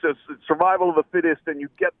end, and it's survival of the fittest, and you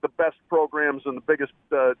get the best programs and the biggest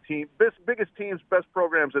teams, best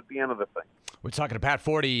programs at the end of the thing. We're talking to Pat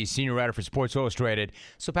Forty, senior writer for Sports Illustrated.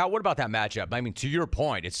 So, Pat, what about that matchup? I mean, to your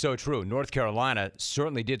point, it's so true. North Carolina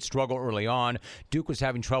certainly did struggle early on. Duke was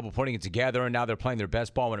having trouble putting it together, and now they're playing their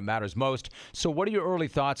best ball when it matters most. So what are your early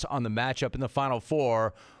thoughts on the matchup in the Final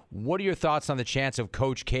Four? What are your thoughts on the chance of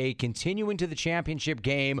Coach K continuing to the championship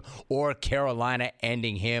game or Carolina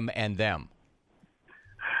ending him and them?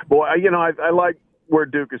 Boy, I like where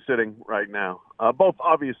Duke is sitting right now. Both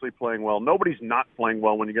obviously playing well. Nobody's not playing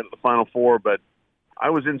well when you get to the Final Four, but I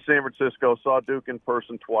was in San Francisco, saw Duke in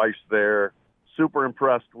person twice there. Super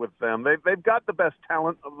impressed with them. They've got the best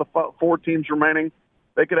talent of the 4 teams remaining.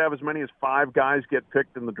 They could have as many as 5 guys get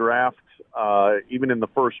picked in the draft, even in the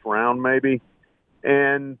first round maybe.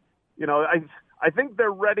 And, I think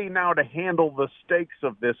they're ready now to handle the stakes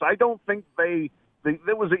of this. I don't think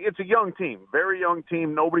it's a young team, very young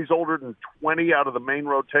team. Nobody's older than 20 out of the main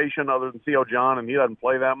rotation other than Theo John, and he doesn't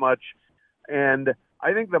play that much. And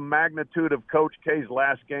I think the magnitude of Coach K's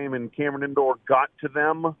last game in Cameron Indoor got to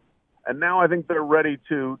them. And now I think they're ready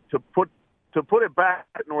to put it back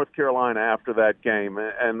at North Carolina after that game.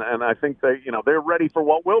 And I think they're ready for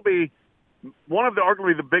what will be one of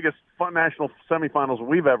arguably the biggest national semifinals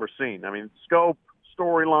we've ever seen. I mean, scope,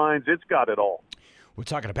 storylines, it's got it all. We're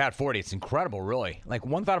talking to Pat Forty. It's incredible, really. Like,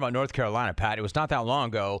 one thought about North Carolina, Pat, it was not that long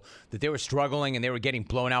ago that they were struggling and they were getting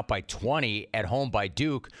blown out by 20 at home by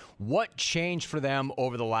Duke. What changed for them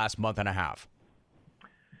over the last month and a half?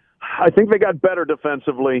 I think they got better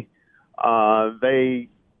defensively. They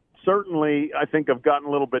certainly, I think, have gotten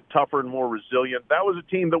a little bit tougher and more resilient. That was a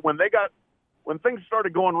team that when things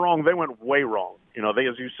started going wrong, they went way wrong.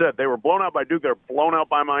 As you said, they were blown out by Duke. They were blown out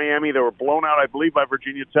by Miami. They were blown out, I believe, by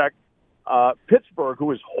Virginia Tech. Pittsburgh, who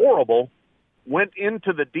was horrible, went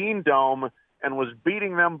into the Dean Dome and was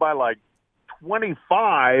beating them by like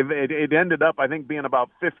 25. It ended up, I think, being about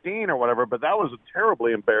 15 or whatever, but that was a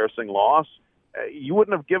terribly embarrassing loss. You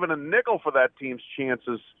wouldn't have given a nickel for that team's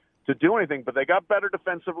chances to do anything, but they got better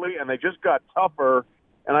defensively, and they just got tougher.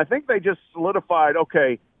 And I think they just solidified,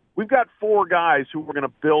 okay, we've got 4 guys who we're going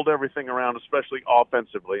to build everything around, especially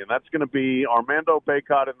offensively, and that's going to be Armando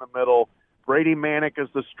Bacot in the middle, Brady Manick is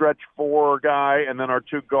the stretch 4 guy, and then our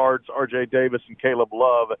 2 guards, R.J. Davis and Caleb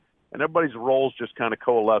Love, and everybody's roles just kind of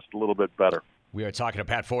coalesced a little bit better. We are talking to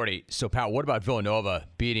Pat Forty. So, Pat, what about Villanova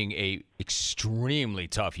beating a extremely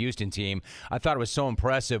tough Houston team? I thought it was so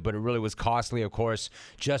impressive, but it really was costly, of course.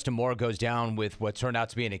 Justin Moore goes down with what turned out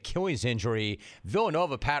to be an Achilles injury.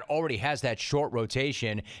 Villanova, Pat, already has that short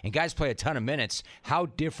rotation, and guys play a ton of minutes. How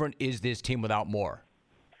different is this team without Moore?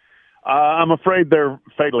 I'm afraid they're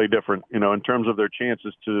fatally different, in terms of their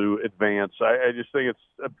chances to advance. I just think it's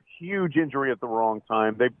a huge injury at the wrong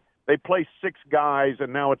time. They play 6 guys,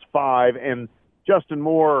 and now it's 5, and Justin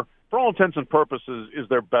Moore, for all intents and purposes, is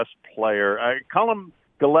their best player. Colin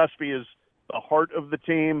Gillespie is the heart of the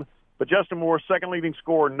team, but Justin Moore, second leading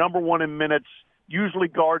scorer, number 1 in minutes, usually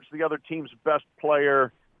guards the other team's best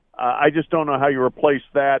player. I just don't know how you replace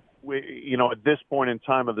that, at this point in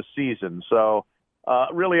time of the season. So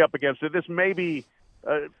really up against it. This may be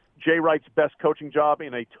Jay Wright's best coaching job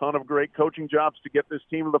in a ton of great coaching jobs to get this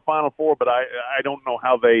team to the Final Four, but I don't know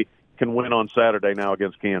how they can win on Saturday now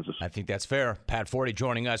against Kansas. I think that's fair. Pat Forty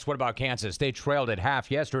joining us. What about Kansas? They trailed at half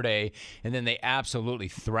yesterday, and then they absolutely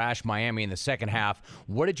thrashed Miami in the second half.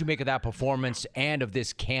 What did you make of that performance and of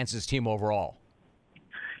this Kansas team overall?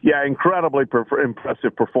 Yeah, incredibly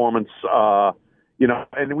impressive performance.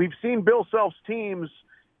 And we've seen Bill Self's teams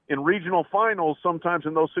in regional finals sometimes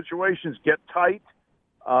in those situations get tight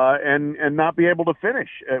and not be able to finish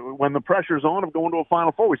when the pressure's on of going to a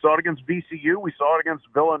Final Four. We saw it against VCU. We saw it against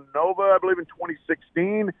Villanova, I believe, in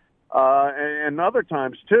 2016, and other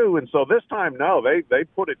times too. And so this time, no, they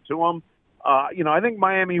put it to them. I think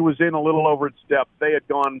Miami was in a little over its depth. They had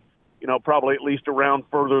gone, probably at least a round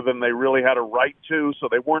further than they really had a right to. So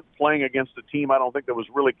they weren't playing against a team I don't think that was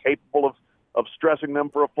really capable of stressing them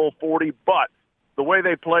for a full 40. But the way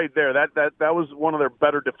they played there, that was one of their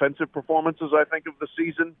better defensive performances, I think, of the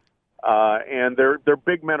season. And their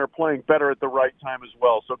big men are playing better at the right time as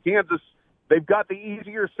well. So Kansas, they've got the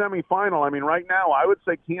easier semifinal. I mean, right now, I would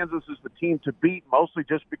say Kansas is the team to beat, mostly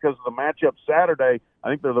just because of the matchup Saturday. I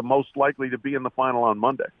think they're the most likely to be in the final on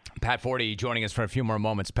Monday. Pat Forty joining us for a few more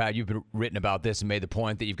moments. Pat, you've written about this and made the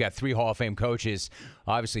point that you've got 3 Hall of Fame coaches.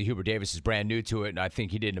 Obviously, Hubert Davis is brand new to it, and I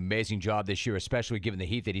think he did an amazing job this year, especially given the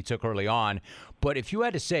heat that he took early on. But if you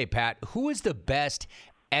had to say, Pat, who is the best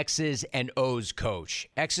X's and O's coach?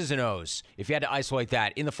 X's and O's. If you had to isolate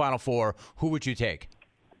that in the Final Four, who would you take?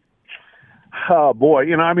 Oh, boy.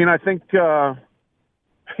 I think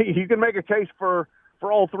you can make a case for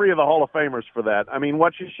all 3 of the Hall of Famers for that. I mean,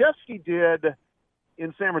 what Krzyzewski did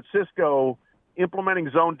in San Francisco, implementing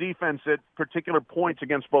zone defense at particular points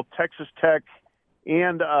against both Texas Tech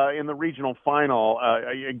and in the regional final,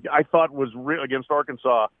 I thought was against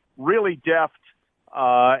Arkansas, really deft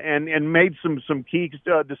and made some key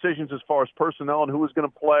decisions as far as personnel and who was going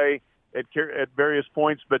to play at various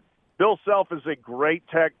points. But Bill Self is a great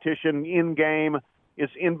tactician in game.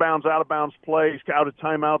 It's inbounds, out of bounds plays, out of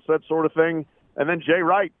timeouts, that sort of thing. And then Jay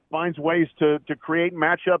Wright finds ways to create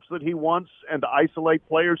matchups that he wants and to isolate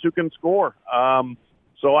players who can score.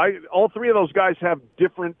 So all 3 of those guys have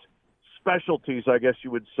different specialties, I guess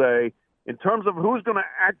you would say. In terms of who's going to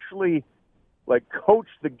actually coach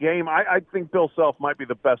the game, I think Bill Self might be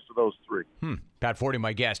the best of those 3. Pat Forty,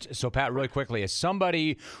 my guest. So, Pat, really quickly, as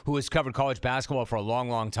somebody who has covered college basketball for a long,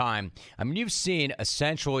 long time, I mean, you've seen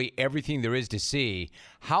essentially everything there is to see.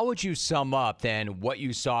 How would you sum up, then, what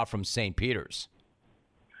you saw from St. Peter's?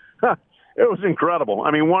 It was incredible.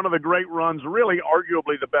 I mean, one of the great runs, really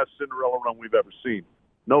arguably the best Cinderella run we've ever seen.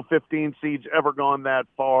 No 15 seeds ever gone that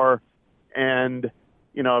far. And,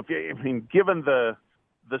 given the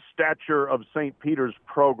stature of St. Peter's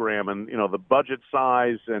program and, the budget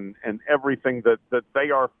size and everything that they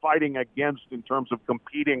are fighting against in terms of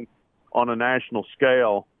competing on a national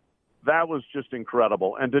scale, that was just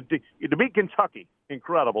incredible. And to beat Kentucky,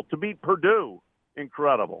 incredible. To beat Purdue,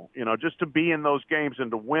 incredible. Just to be in those games and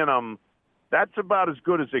to win them, that's about as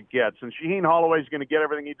good as it gets. And Shaheen Holloway's going to get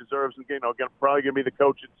everything he deserves and, probably going to be the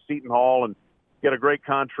coach at Seton Hall and get a great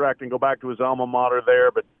contract and go back to his alma mater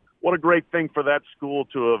there. But what a great thing for that school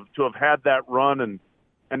to have had that run.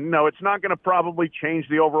 And no, it's not going to probably change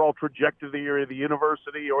the overall trajectory of the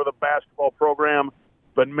university or the basketball program.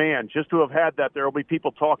 But, man, just to have had that, there will be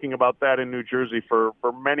people talking about that in New Jersey for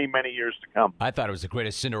many, many years to come. I thought it was the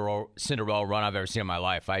greatest Cinderella run I've ever seen in my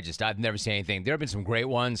life. I've never seen anything. There have been some great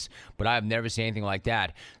ones, but I've never seen anything like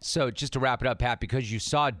that. So just to wrap it up, Pat, because you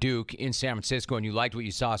saw Duke in San Francisco and you liked what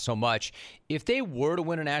you saw so much, if they were to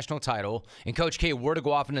win a national title and Coach K were to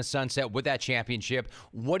go off in the sunset with that championship,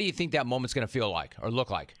 what do you think that moment's going to feel like or look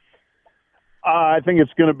like? I think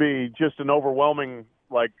it's going to be just an overwhelming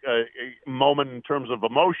a moment in terms of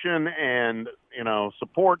emotion and,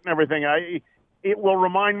 support and everything. It will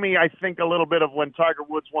remind me, I think, a little bit of when Tiger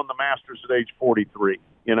Woods won the Masters at age 43,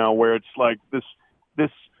 where it's like this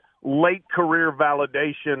late career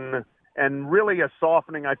validation and really a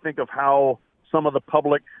softening, I think, of how some of the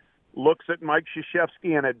public looks at Mike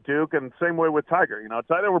Krzyzewski and at Duke, and same way with Tiger.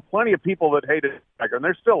 There were plenty of people that hated Tiger, and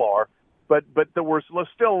there still are, but there were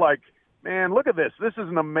still man, look at this. This is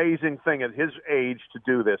an amazing thing at his age to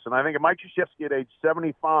do this. And I think if Mike Krzyzewski at age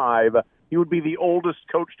 75, he would be the oldest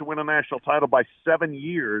coach to win a national title by 7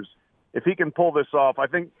 years. If he can pull this off, I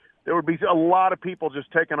think there would be a lot of people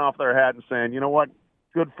just taking off their hat and saying, you know what,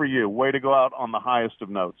 Good for you. Way to go out on the highest of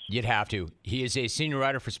notes. You'd have to. He is a senior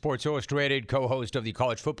writer for Sports Illustrated, co-host of the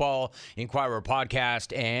College Football Inquirer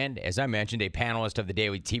podcast, and, as I mentioned, a panelist of the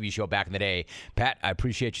daily TV show back in the day. Pat, I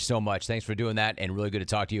appreciate you so much. Thanks for doing that, and really good to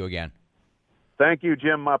talk to you again. Thank you,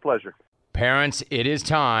 Jim. My pleasure. Parents, it is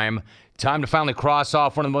time to finally cross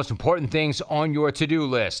off one of the most important things on your to-do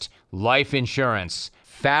list, life insurance.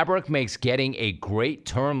 Fabric makes getting a great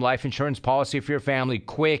term life insurance policy for your family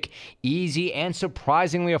quick, easy, and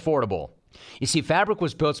surprisingly affordable. You see, Fabric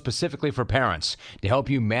was built specifically for parents to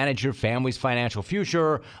help you manage your family's financial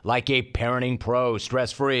future like a parenting pro,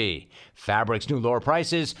 stress-free. Fabric's new lower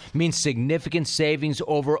prices mean significant savings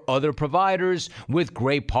over other providers with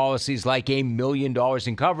great policies like $1 million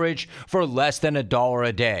in coverage for less than $1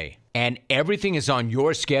 a day. And everything is on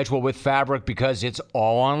your schedule with Fabric because it's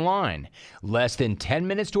all online. Less than 10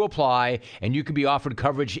 minutes to apply, and you can be offered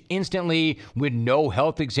coverage instantly with no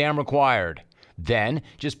health exam required. Then,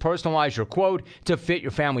 just personalize your quote to fit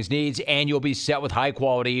your family's needs, and you'll be set with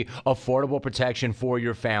high-quality, affordable protection for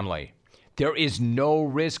your family. There is no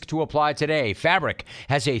risk to apply today. Fabric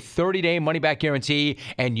has a 30-day money-back guarantee,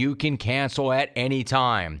 and you can cancel at any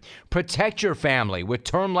time. Protect your family with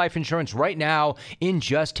term life insurance right now in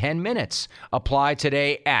just 10 minutes. Apply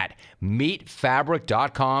today at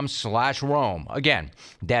meetfabric.com/Rome. Again,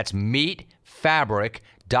 that's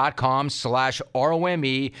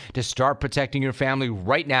meetfabric.com/ROME to start protecting your family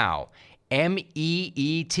right now.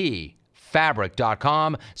 MEET,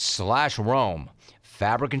 fabric.com/Rome.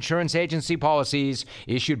 Fabric Insurance Agency policies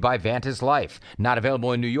issued by Vantis Life. Not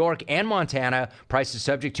available in New York and Montana. Prices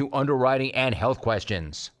subject to underwriting and health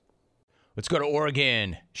questions. Let's go to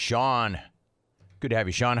Oregon. Sean. Good to have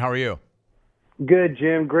you, Sean. How are you? Good,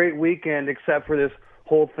 Jim. Great weekend, except for this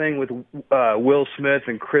whole thing with Will Smith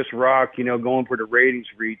and Chris Rock, going for the ratings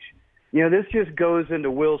reach. This just goes into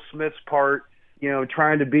Will Smith's part,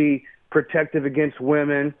 trying to be protective against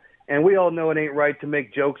women. And we all know it ain't right to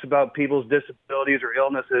make jokes about people's disabilities or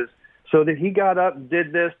illnesses. So that he got up and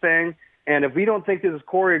did this thing, and if we don't think this is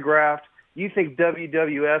choreographed, you think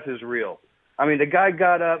WWF is real. I mean, the guy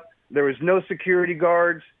got up. There was no security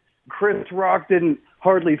guards. Chris Rock didn't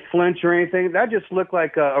hardly flinch or anything. That just looked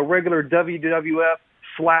like a regular WWF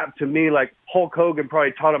slap to me, like Hulk Hogan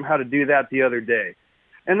probably taught him how to do that the other day.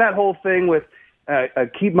 And that whole thing with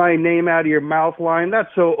keep my name out of your mouth line,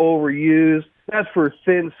 that's so overused. That's for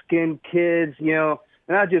thin-skinned kids, and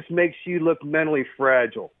that just makes you look mentally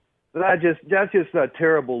fragile. That's just a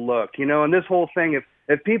terrible look, and this whole thing,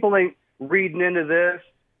 if people ain't reading into this,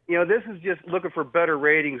 this is just looking for better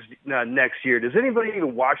ratings next year. Does anybody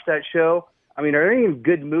even watch that show? I mean, are there any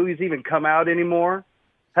good movies even come out anymore?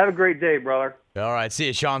 Have a great day, brother. All right, see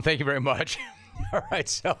you, Sean. Thank you very much. All right,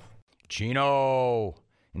 so Gino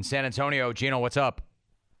in San Antonio. Gino, what's up?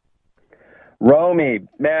 Romy,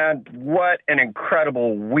 man, what an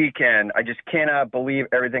incredible weekend. I just cannot believe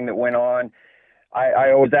everything that went on.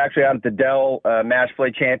 I was actually out at the Dell Match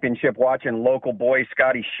Play Championship watching local boy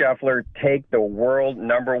Scotty Scheffler take the world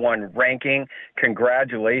 #1 ranking.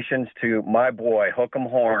 Congratulations to my boy, Hook 'em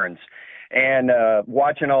Horns. And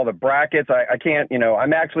watching all the brackets, I can't,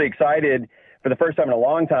 I'm actually excited for the first time in a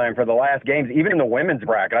long time for the last games, even in the women's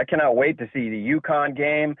bracket. I cannot wait to see the UConn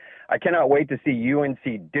game. I cannot wait to see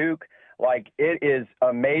UNC Duke. Like, it is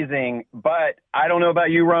amazing. But I don't know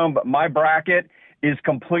about you, Rome, but my bracket is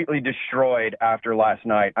completely destroyed after last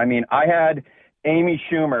night. I mean, I had Amy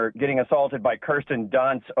Schumer getting assaulted by Kirsten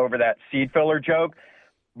Dunst over that seed filler joke.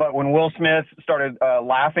 But when Will Smith started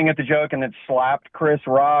laughing at the joke and then slapped Chris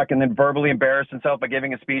Rock and then verbally embarrassed himself by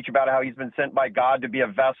giving a speech about how he's been sent by God to be a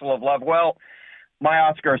vessel of love, well, my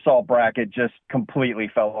Oscar assault bracket just completely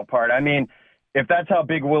fell apart. I mean, if that's how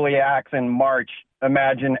Big Willie acts in March,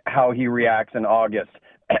 imagine how he reacts in August.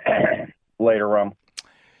 Later, Rum.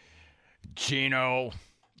 Gino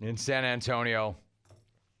in San Antonio.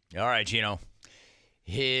 All right, Gino.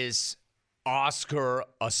 His Oscar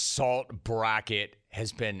assault bracket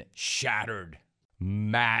has been shattered.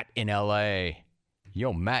 Matt in L.A.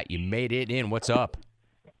 Yo, Matt, you made it in. What's up?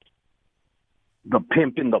 The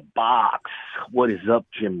pimp in the box. What is up,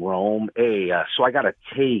 Jim Rome? Hey, so I got a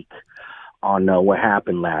take on what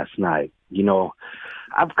happened last night.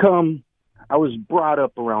 I was brought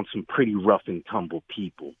up around some pretty rough and tumble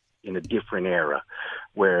people in a different era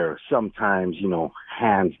where sometimes,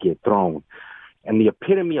 hands get thrown. And the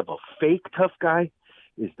epitome of a fake tough guy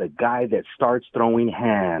is the guy that starts throwing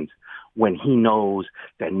hands when he knows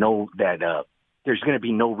that there's going to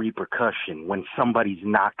be no repercussion, when somebody's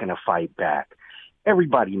not going to fight back.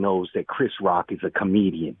 Everybody knows that Chris Rock is a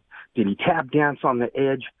comedian. Did he tap dance on the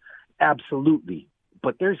edge? Absolutely.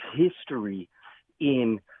 But there's history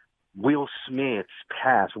in Will Smith's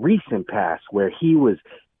recent past, where he was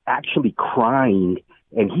actually crying,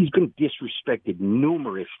 and he's been disrespected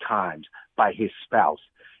numerous times by his spouse,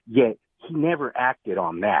 yet he never acted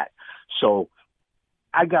on that. So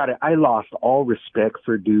I lost all respect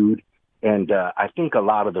for dude, and I think a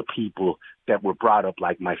lot of the people that were brought up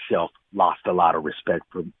like myself lost a lot of respect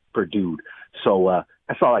for dude. So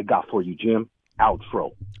that's all I got for you, Jim. Outro.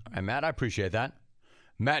 All right, Matt, I appreciate that.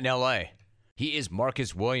 Matt in L.A. He is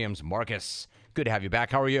Marcus Williams. Marcus, good to have you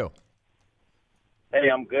back. How are you? Hey,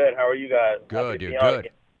 I'm good. How are you guys? Good, dude. Good.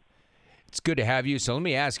 It's good to have you. So let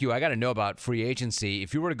me ask you, I got to know about free agency.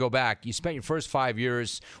 If you were to go back, you spent your first 5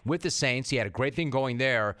 years with the Saints. You had a great thing going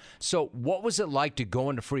there. So what was it like to go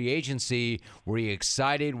into free agency? Were you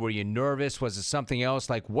excited? Were you nervous? Was it something else?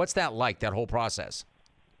 Like, what's that like, that whole process?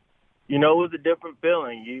 You know, it was a different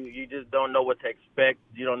feeling. You just don't know what to expect.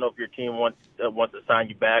 You don't know if your team wants to sign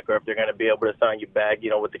you back or if they're going to be able to sign you back, you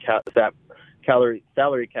know, with the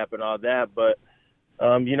salary cap and all that. But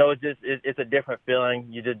you know, it's a different feeling.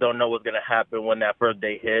 You just don't know what's going to happen when that first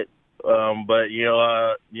day hit. But you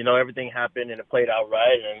know, everything happened and it played out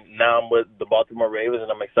right. And now I'm with the Baltimore Ravens,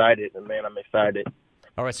 and I'm excited. And man, I'm excited.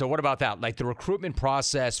 All right. So what about that? Like the recruitment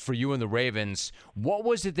process for you and the Ravens. What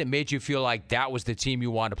was it that made you feel like that was the team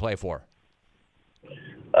you wanted to play for?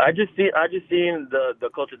 I just seen the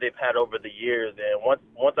culture they've had over the years, and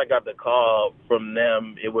once I got the call from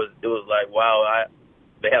them, it was like, wow,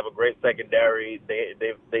 they have a great secondary.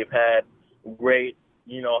 They've had great,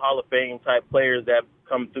 you know, Hall of Fame type players that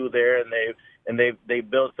come through there, and they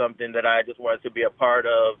built something that I just wanted to be a part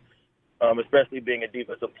of. Especially being a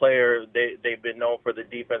defensive player, they've been known for the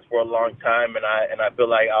defense for a long time, and I feel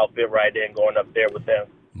like I'll fit right in going up there with them.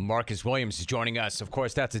 Marcus Williams is joining us. Of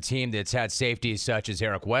course, that's a team that's had safeties such as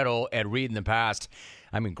Eric Weddle, Ed Reed in the past.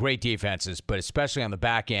 I mean, great defenses, but especially on the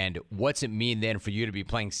back end, what's it mean then for you to be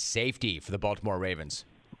playing safety for the Baltimore Ravens?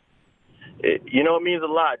 It means a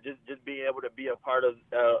lot. Just being able to be a part of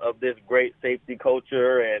this great safety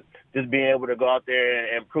culture, and just being able to go out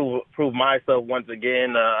there and prove myself once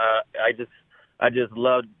again. I just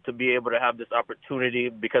love to be able to have this opportunity,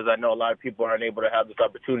 because I know a lot of people aren't able to have this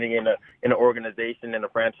opportunity in an organization, in a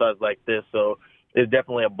franchise like this. So it's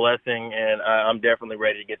definitely a blessing, and I'm definitely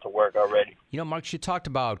ready to get to work already. You know, Mark, you talked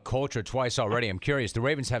about culture twice already. I'm curious. The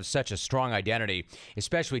Ravens have such a strong identity,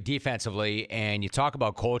 especially defensively, and you talk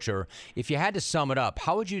about culture. If you had to sum it up,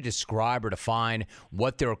 how would you describe or define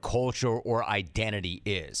what their culture or identity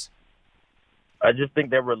is? I just think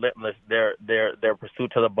they're relentless. Their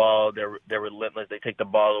pursuit to the ball, they're relentless. They take the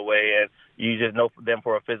ball away, and you just know them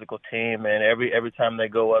for a physical team. And every time they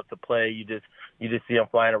go up to play, you just see them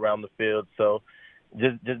flying around the field. So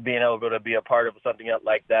just being able to be a part of something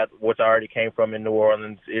like that, which I already came from in New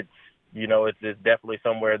Orleans, it's definitely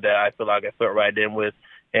somewhere that I feel like I fit right in with,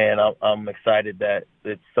 and I'm excited that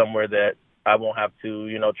it's somewhere that I won't have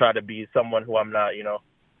to, try to be someone who I'm not,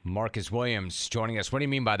 Marcus Williams joining us. What do you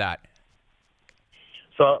mean by that?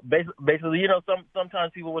 So basically,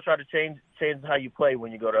 sometimes people will try to change how you play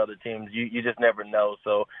when you go to other teams. You just never know.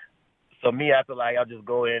 So me, I feel like I'll just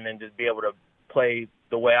go in and just be able to play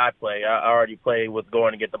the way I play. I already play with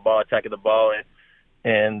going to get the ball, attacking the ball,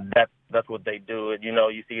 and that's what they do. And,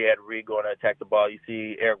 you see Ed Reed going to attack the ball. You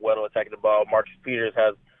see Eric Weddle attacking the ball. Marcus Peters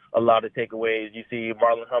has a lot of takeaways. You see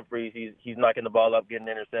Marlon Humphreys, he's knocking the ball up, getting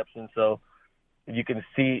interceptions. So you can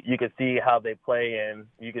see how they play, and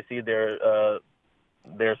you can see they're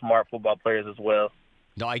smart football players as well.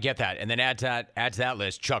 No, I get that. And then add to that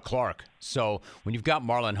list Chuck Clark. So when you've got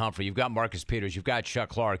Marlon Humphrey, you've got Marcus Peters, you've got Chuck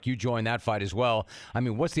Clark, you join that fight as well. I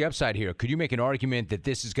mean, what's the upside here? Could you make an argument that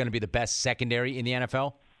this is going to be the best secondary in the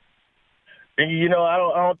NFL? I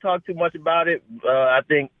don't talk too much about it. I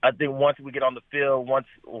think once we get on the field,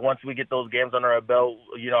 once we get those games under our belt,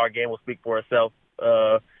 our game will speak for itself.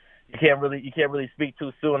 You can't really speak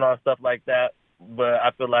too soon on stuff like that. But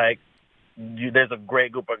I feel like there's a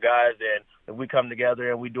great group of guys, and if we come together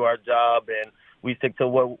and we do our job and we stick to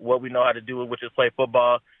what we know how to do, which is play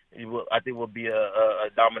football, I think we'll be a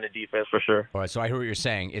dominant defense for sure. All right, so I hear what you're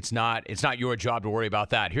saying. It's not your job to worry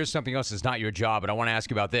about that. Here's something else that's not your job, and I want to ask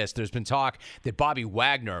you about this. There's been talk that Bobby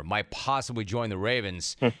Wagner might possibly join the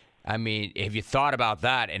Ravens. I mean, have you thought about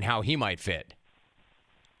that and how he might fit?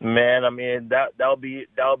 Man, I mean, that'll be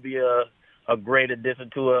a great addition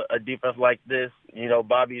to a defense like this.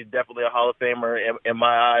 Bobby is definitely a Hall of Famer in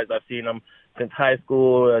my eyes. I've seen him since high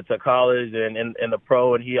school to college and in the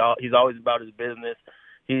pro, and he's always about his business.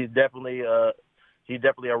 He's definitely a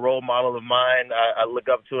role model of mine. I look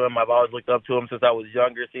up to him. I've always looked up to him since I was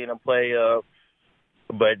younger, seeing him play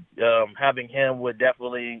But having him would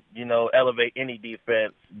definitely, elevate any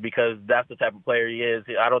defense because that's the type of player he is.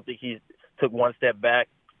 I don't think he took one step back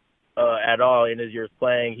at all in his years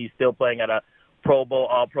playing. He's still playing at a Pro Bowl,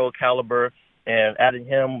 All-Pro caliber, and adding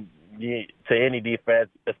him to any defense,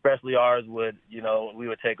 especially ours, we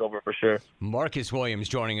would take over for sure. Marcus Williams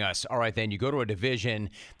joining us. All right, then, you go to a division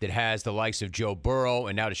that has the likes of Joe Burrow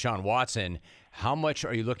and now Deshaun Watson. How much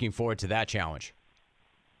are you looking forward to that challenge?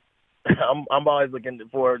 I'm always looking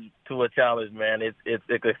forward to a challenge, man. It's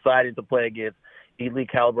exciting to play against elite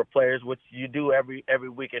caliber players, which you do every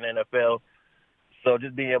week in NFL. So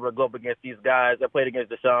just being able to go up against these guys. I played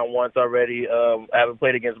against Deshaun once already. I haven't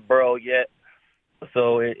played against Burrow yet.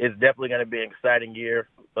 So it's definitely going to be an exciting year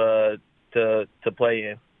to play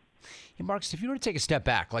in. Hey, Marcus, if you were to take a step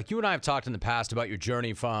back, like you and I have talked in the past about your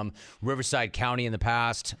journey from Riverside County in the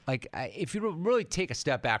past, like if you really take a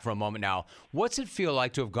step back for a moment now, what's it feel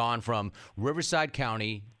like to have gone from Riverside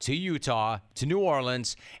County to Utah to New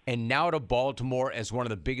Orleans and now to Baltimore as one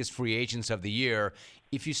of the biggest free agents of the year?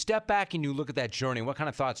 If you step back and you look at that journey, what kind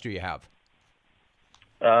of thoughts do you have?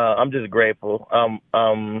 I'm just grateful.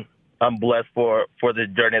 I'm blessed for the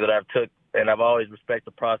journey that I've took, and I've always respected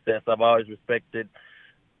the process. I've always respected,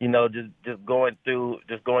 just going through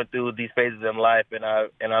these phases in life, and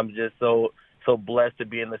I'm just so blessed to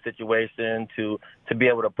be in the situation to be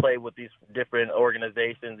able to play with these different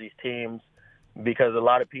organizations, these teams, because a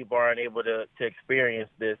lot of people aren't able to experience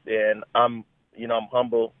this, and I'm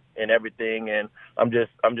humble in everything, and I'm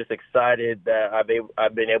just excited that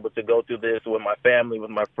I've been able to go through this with my family, with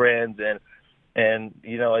my friends, and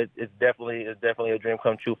it's definitely a dream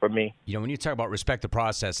come true for me. When you talk about respect the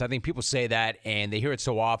process, I think people say that and they hear it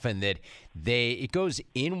so often that it goes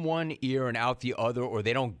in one ear and out the other, or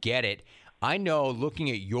they don't get it. I know, looking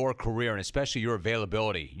at your career and especially your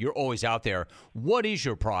availability, you're always out there. What is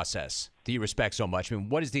your process that you respect so much? I mean,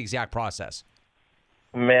 what is the exact process?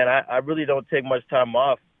 Man, I really don't take much time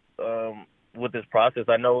off with this process.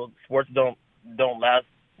 I know sports don't last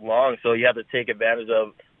long, so you have to take advantage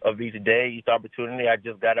of each day, each opportunity. I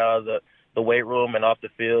just got out of the weight room and off the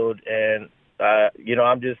field, and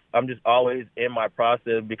I'm just always in my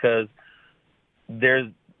process because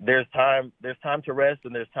there's time to rest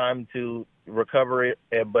and there's time to recover it,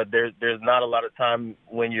 but there's not a lot of time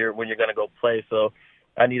when you're going to go play. So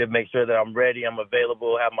I need to make sure that I'm ready, I'm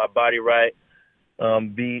available, have my body right.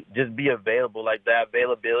 Be available. Like, that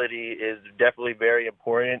availability is definitely very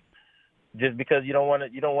important. Just because you don't want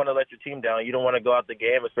to let your team down. You don't want to go out the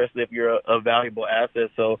game, especially if you're a valuable asset.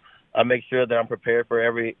 So I make sure that I'm prepared for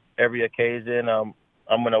every occasion. I'm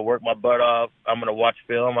going to work my butt off. I'm going to watch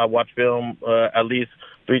film. I watch film at least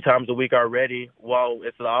 3 times a week already while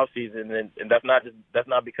it's the off season, and that's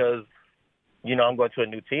not because I'm going to a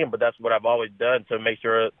new team, but that's what I've always done to make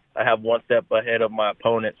sure I have one step ahead of my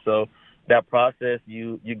opponent. So that process,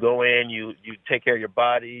 you go in, you take care of your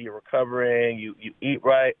body, you're recovering, you eat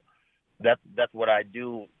right. That's what I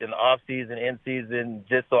do in the off season, in season,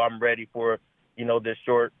 just so I'm ready for, this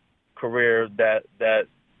short career that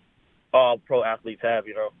all pro athletes have,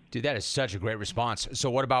 Dude, that is such a great response.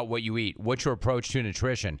 So what about what you eat? What's your approach to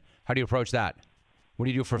nutrition? How do you approach that? What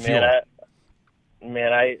do you do for fuel? I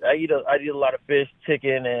eat a lot of fish,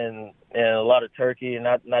 chicken, and a lot of turkey, and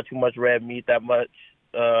not too much red meat that much.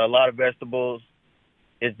 A lot of vegetables.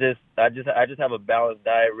 It's just I just have a balanced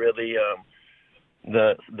diet, really.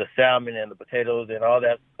 The salmon and the potatoes and all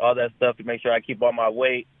that stuff to make sure I keep on my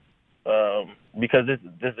weight, because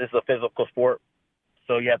this is a physical sport,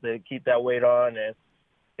 so you have to keep that weight on, and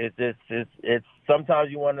it's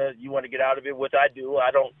sometimes you want to get out of it, which I do.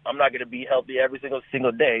 I'm not going to be healthy every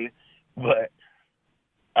single day, but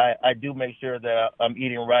I do make sure that I'm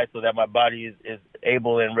eating right so that my body is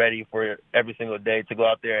able and ready for every single day to go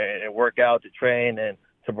out there and work out, to train, and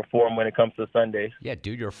to perform when it comes to Sundays. Yeah,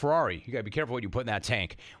 dude, you're a Ferrari. You got to be careful what you put in that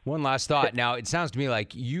tank. One last thought. Now, it sounds to me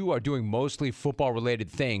like you are doing mostly football-related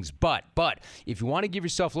things, but if you want to give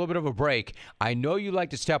yourself a little bit of a break, I know you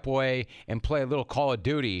like to step away and play a little Call of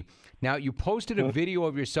Duty. Now, you posted a video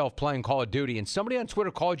of yourself playing Call of Duty, and somebody on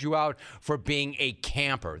Twitter called you out for being a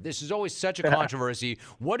camper. This is always such a controversy.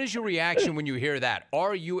 What is your reaction when you hear that?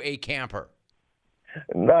 Are you a camper?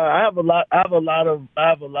 No, I have a lot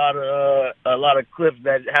of clips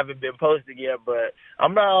that haven't been posted yet, but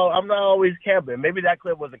I'm not always camping. Maybe that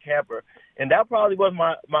clip was a camper, and that probably was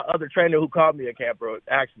my other trainer who called me a camper.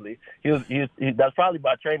 Actually, that's probably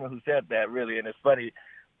my trainer who said that, really, and it's funny.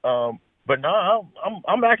 But no,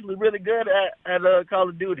 I'm actually really good at Call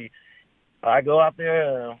of Duty. I go out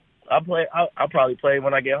there, I'll probably play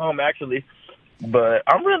when I get home, actually, but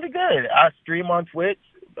I'm really good. I stream on Twitch.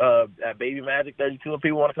 At Baby Magic 32, if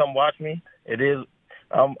people want to come watch me. It is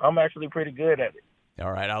I'm actually pretty good at it.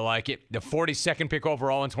 All right, I like it. The 42nd pick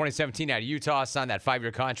overall in 2017 out of Utah, signed that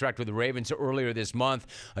 5-year contract with the Ravens earlier this month.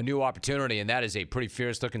 A new opportunity, and that is a pretty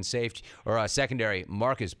fierce-looking safety or secondary.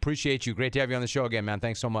 Marcus, appreciate you. Great to have you on the show again, man.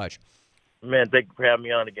 Thanks so much. Man, thank you for having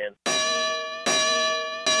me on again.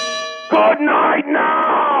 Good night now.